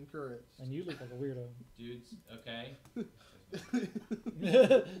shape and courage. And you look like a weirdo. Dudes, okay. What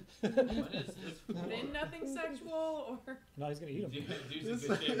is this for? Then nothing sexual or. No, he's gonna eat him. Dude's in This,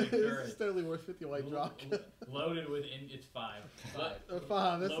 good shape and this courage. is totally worth 50 white rock. Loaded with it's 5.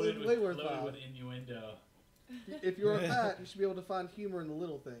 Fine, that's Loaded way worth loaded 5. with innuendo. If you're a fat, you should be able to find humor in the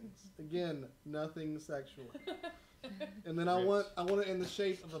little things. Again, nothing sexual. And then I want it in the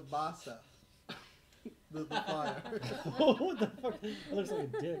shape of a bicep. the fire. What the fuck? It looks like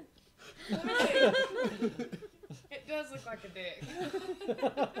a dick. Let me see. It does look like a dick.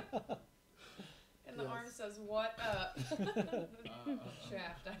 And the arm says, "What up?"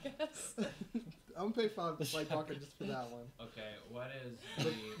 Shaft, I guess. I'm gonna pay 5 white rocket just for that one. Okay, what is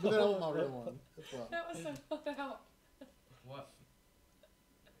the But then I want my real one as well. That was so thought out. what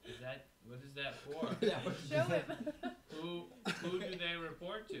is that? What is that for? Show him. Who do they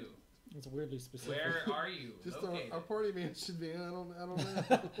report to? It's weirdly specific. Where are you Just located? our party man should be in. I don't know.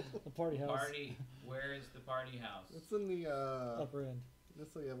 The party house. Party. Where is the party house? It's in the Upper end.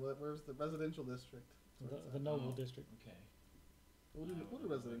 let's see, where's the residential district? The noble district. Okay. What do I will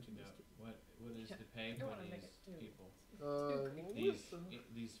residential look it up. district? What is the pay You for don't wanna make these it too- people? These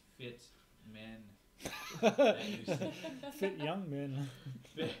These fit men. that you see. Fit young men.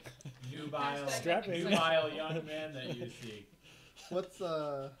 Fit, nubile, Strapping. nubile young men that you see. what's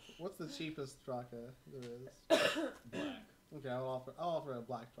the cheapest Draka there is? Black. Okay, I'll offer a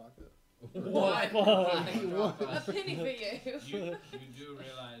black Draka. What? A penny for you. You do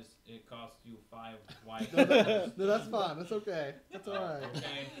realize it costs you 5 white. No, that's fine. That's okay. That's all right.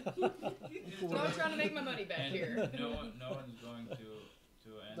 Okay. So I'm trying to make my money back And here. no one's going to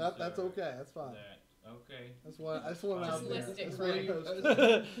answer. That's okay. That's fine. That. Okay. That's what I just want Just out there. list it, That's what I Greg. posted.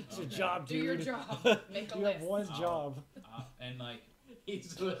 It's your Okay. job, Do dude. your job. Make a You list. have one job. And like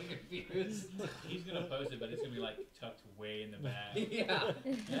He's really confused. he's gonna post it, but it's gonna be like tucked way in the back. Yeah.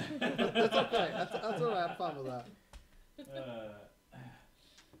 That's okay. That's all right. I'm fine with that.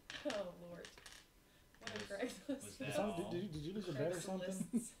 Oh Lord. What a Craigslist. that Something- all? did you lose a bet or something?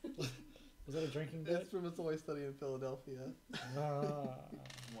 Was that a drinking bet? It's from It's Always Study in Philadelphia. Ah.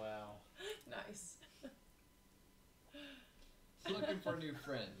 Wow. Nice. Looking for new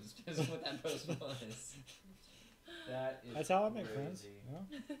friends. Just what that post was. That is That's how I make friends. crazy.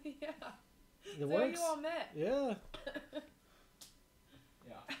 Yeah. Yeah. It So works. you all met. Yeah.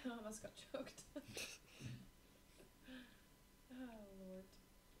 Yeah. I almost got choked. Oh Lord.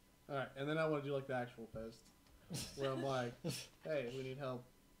 All right, and then I want to do like the actual post where I'm like, "Hey, we need help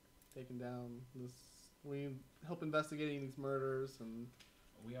taking down this. We need help investigating these murders." And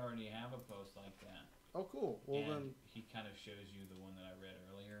We already have a post like that. oh, cool. Well, and then he kind of shows you the one that I read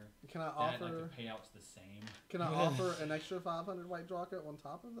earlier. can I That, offer? like the payout's the same. Can I offer an extra 500 white Draka on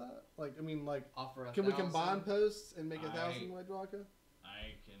top of that? Like, I mean, like, Offer a can we 1,000. combine posts and make I- 1,000 white Draka?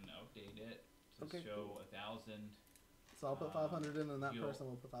 I can update it to Okay, show 1,000. So I'll put 500 in, and that you'll- person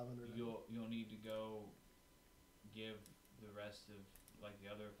will put 500 in. You'll need to go give the rest of like the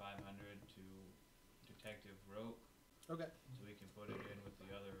other 500 to Detective Roke, Okay, so we can put it in with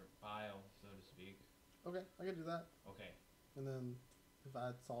the other pile, so to speak. okay, I can do that. Okay, And then if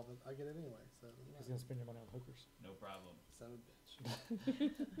I solve it, I get it anyway. So He's gonna spend your money on hookers. no problem. son of a bitch.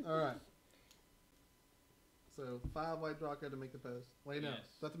 All right. So 5 white Draka to make the post. Wait, no. Yes.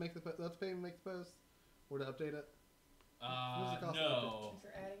 Do I have to make the do I have to pay him to make the post, or to update it? What's it cost No. If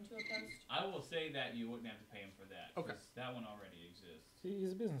you're adding to a post. I will say that you wouldn't have to pay him for that. Okay. 'Cause that one already exists.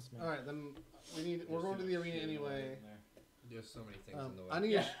 He's a businessman. All right, then we're going to the arena anyway. There's so many things in the way. I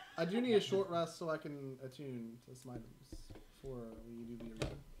need Yeah. I do need a short rest so I can attune to some items before we do the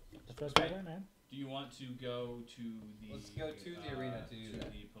arena. Just press right there, man. Do you want to go to the? Let's go to the arena to do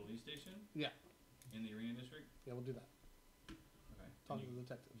that. the police station. Yeah. In the arena district. Yeah, we'll do that. Okay. Talk And to you, the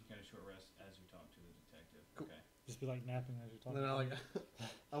detective. you get a short rest as you talk to the detective. Cool. Okay. Just be like napping as you're And talking. then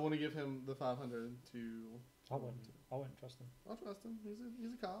I want to give him the 500 to. I wouldn't trust him. I'll trust him.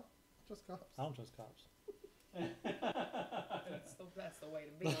 He's a cop. I trust cops. I don't trust cops. That's the way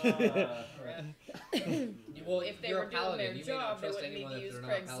to be. You- well, If they you're were a doing paladin, their you may not job, they trust wouldn't need anyone to if use they're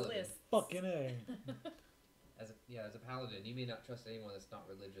not a paladin. Craigslist. Fucking A. As a paladin, you may not trust anyone that's not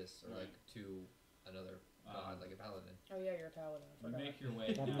religious or like to another god, like a paladin. Oh yeah, you're a paladin. I You forgot. make your way.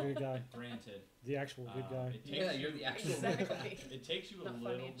 I'm the good guy. Granted. The actual good guy. It takes Yeah, you, you're the actual Exactly. It takes you a Not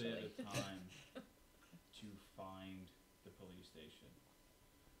little financially. bit of time to find the police station,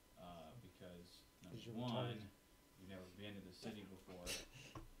 because Because you're number one, retarded. you've never been to the city before.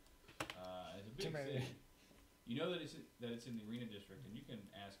 It's a Too big many. city. You know that it's in the arena district, and you can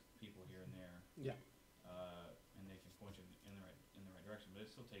ask people here and there. Yeah. And they can point you in the right direction, but it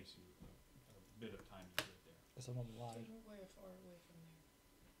still takes you a bit of time to get there. Guess I'm on the line. We're far away from there.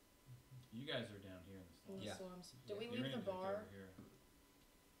 You guys are down here in the slums. Yeah. Slums. Did we You're leave the in over bar? here.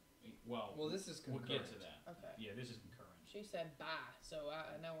 Well, Well, this is we'll concurrent. get to that. Okay. Yeah, this is concurrent. She said bye, so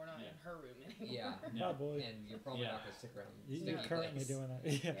I know we're not Yeah. in her room anymore. Yeah. No. Bye, boy. And you're probably Yeah. not gonna stick around. You're Sticky currently place. doing that.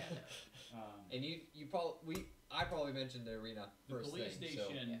 Yeah. Yeah, no. And you probably I probably mentioned the arena The first police thing.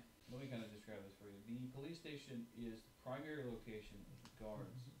 station, Yeah. let me kind of describe this for you. The police station is the primary location of the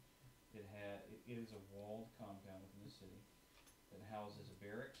guards. It is a walled compound within the city that houses a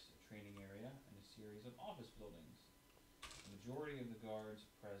barracks, a training area, and a series of office buildings. The majority of the guards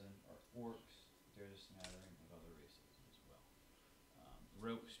present are orcs. There's a smattering of other races as well.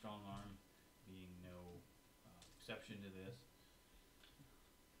 Rope strong arm being no exception to this.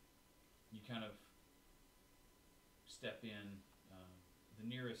 You kind of step in the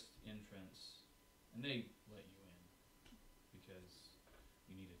nearest entrance, and they let you in because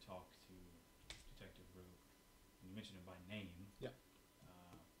you need to talk to Detective Rope. And you mentioned him by name. Yep.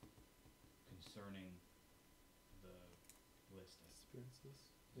 Concerning the list of Experiences.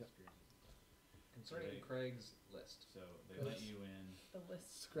 Yep. experiences. Concerning They- Craig's list. So they let Yes. you in, The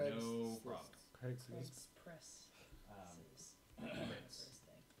list. Scrags. no problem. Craig's Craig's press. Um, Prince.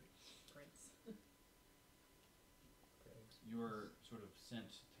 Prince. You're sort of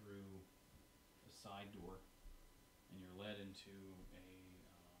sent through a side door, and you're led into a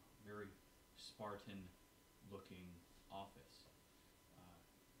very Spartan-looking office.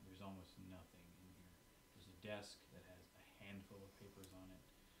 There's almost nothing in here. There's a desk that has a handful of papers on it.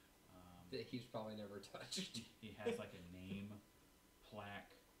 That he's probably never touched. He has like a name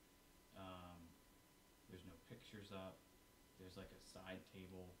plaque. There's no pictures up. There's like a side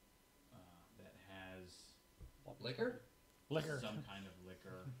table that has Liquor? Liquor. some kind of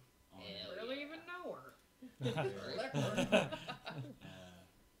liquor on it. Hell Really yeah. even know her.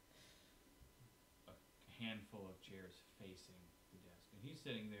 A handful of chairs facing the desk, and he's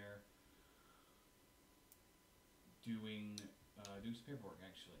sitting there doing some paperwork.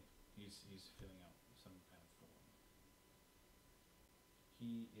 Actually, he's filling out some kind of form.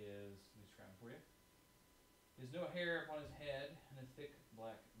 He is describing for you. He has no hair upon his head and a thick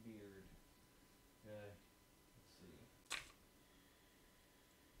black beard. Let's see.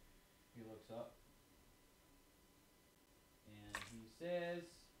 He looks up and he says,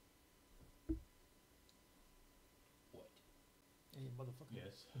 "What?" Hey, motherfucker.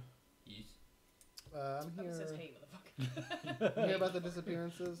 Yes. Yes. I'm He says, here. "Hey, motherfucker." I'm here about the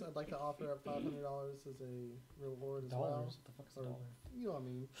disappearances. I'd like to offer up $500 as a reward as well. Dollars. What the fuck is a Or- dollar? You know what I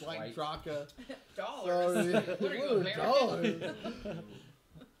mean? White White. Draka. Dollars. Sorry. What are you, Ooh, American? dollars.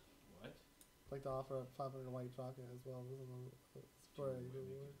 What? I'd like to offer up 500 white Draka as well. For a To make it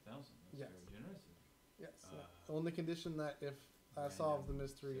reward. 1,000. That's Yes. very generous of you. Yes. On the condition that if I solve the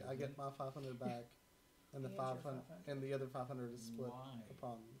mystery, I get my 500 back, and the He has your 500 500. and the other 500 is split Why?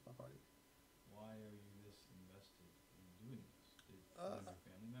 upon my party. Why are you this invested in doing this? Did Uh, one of your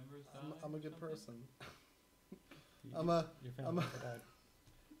family members die? I'm a or good something? person. You- I'm a Your I'm family a- died.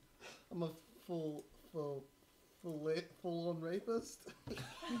 I'm a full-on rapist.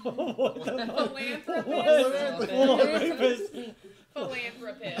 What the fuck? Philanthropist. Philanthropist.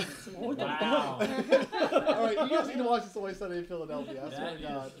 Philanthropist. What the Wow. All right, you guys need to watch this Always Sunny in Philadelphia. I swear That to is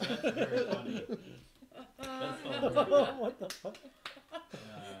God. that's very funny. That's hilarious. fuck? What the fuck?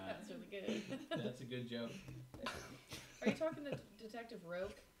 That's really good. That's a good joke. Are you talking to Detective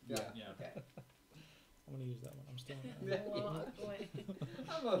Roke? Yeah. Yeah. Okay. I'm gonna use that one. I'm still on Yeah. that. Well,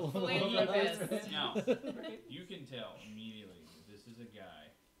 I'm a Philanthropist. Now, you can tell immediately that this is a guy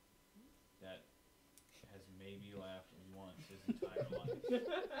that has maybe laughed once his entire life.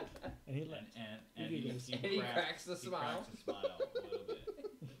 And he And, left. and He he does. And he cracks a smile. Cracks a smile a little bit.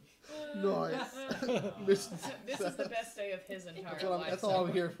 Nice. Mission This is the best day of his entire That's, what life. that's all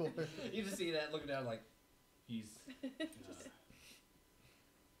I'm here for. You just see that looking down like, He's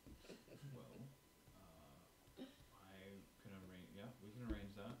well, I can arrange. Yeah, we can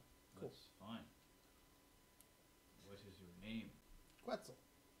arrange that. Cool. That's fine. What is your name? Quetzal.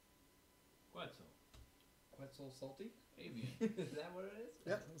 Quetzal. Quetzal salty? Avian. Is that what it is?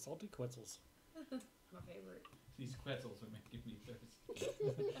 Yep. Salty Quetzals. My favorite. These Quetzals are making me thirsty.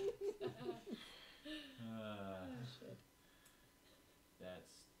 Shit.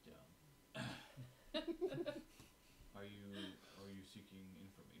 That's dumb. Are you seeking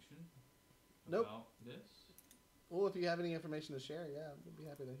information Nope. about this? Well, if you have any information to share, yeah, I'd be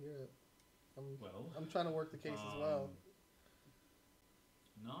happy to hear it. Well, I'm trying to work the case as well.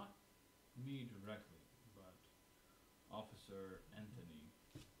 Not me directly, but Officer Anthony.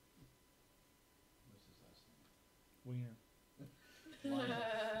 What's his last name? Wiener. Linus.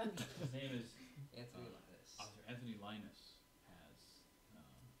 His name is Anthony Linus.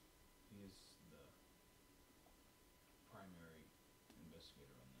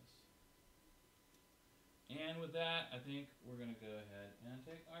 And with that, I think we're gonna go ahead and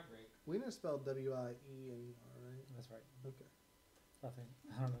take our break. Wiener spelled W-I-E-N-E-R, right? That's right. Okay. I think.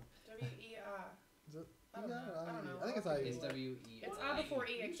 I don't know. W-E-I. Is it? I don't know. I don't know. I think it's I-E. It's W-E. It's I before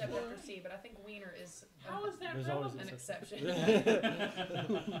E except after C, but I think wiener is How is that There's always an exception. Yeah.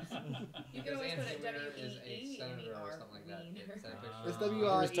 You can always put it Wiener is a senator or W-E-E-N-E-R. something like that. Wiener. It's scientific. It's Where's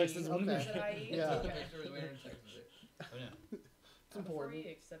W-I-E. Texas Wiener? Is it I-E? Yeah. Okay. Texas Wiener in Texas. Oh yeah. It's I before important. E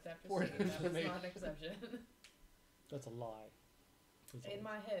except after C. Important That is information. not an exception. That's a lie. It's In always-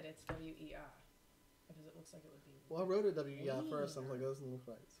 my head, it's W-E-I. Because it looks like it would be. Well, I wrote it W-E-I first. I was like, Wiener. that doesn't look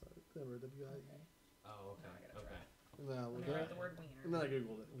right. So I wrote W-I-E. Okay. Oh, okay. Now I gotta Okay. try. No, When well, I write the word wiener. and then I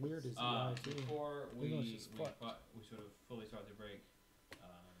googled it. Weird is the lie too. Before We know she's we fucked. sort of fully start the break,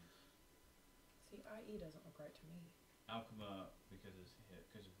 See, I-E doesn't look right to me. Alchema, because of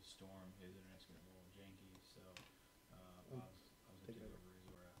the storm, his internet's getting a little janky. So I was Take gonna it take over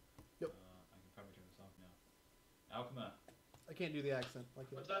Izora. Yep. I can probably turn this off now. Alchema, I can't do the accent like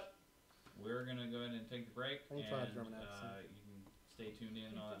What's that. up? we're gonna go ahead and take the break, I can and try a German accent. you can stay tuned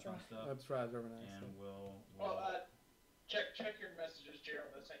in and all that Try. fun stuff, I've tried German and accent. we'll Well, check your messages,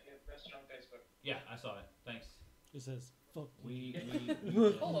 Gerald. I sent you a message on Facebook. yeah, I saw it. Thanks. It says fuck you.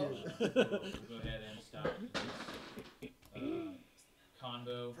 We'll Hello. go ahead and stop this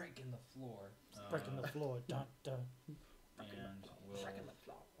convo. Breaking the floor. Breaking the floor. Dun dun. And we'll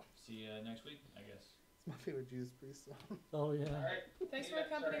see you next week, I guess. It's my favorite Judas Priest song. Oh All yeah. right. Thanks See for you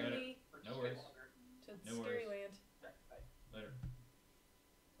next accompanying Saturday. me Or No just worries. stay longer. to No Scary worries. Land. Right, bye. Later.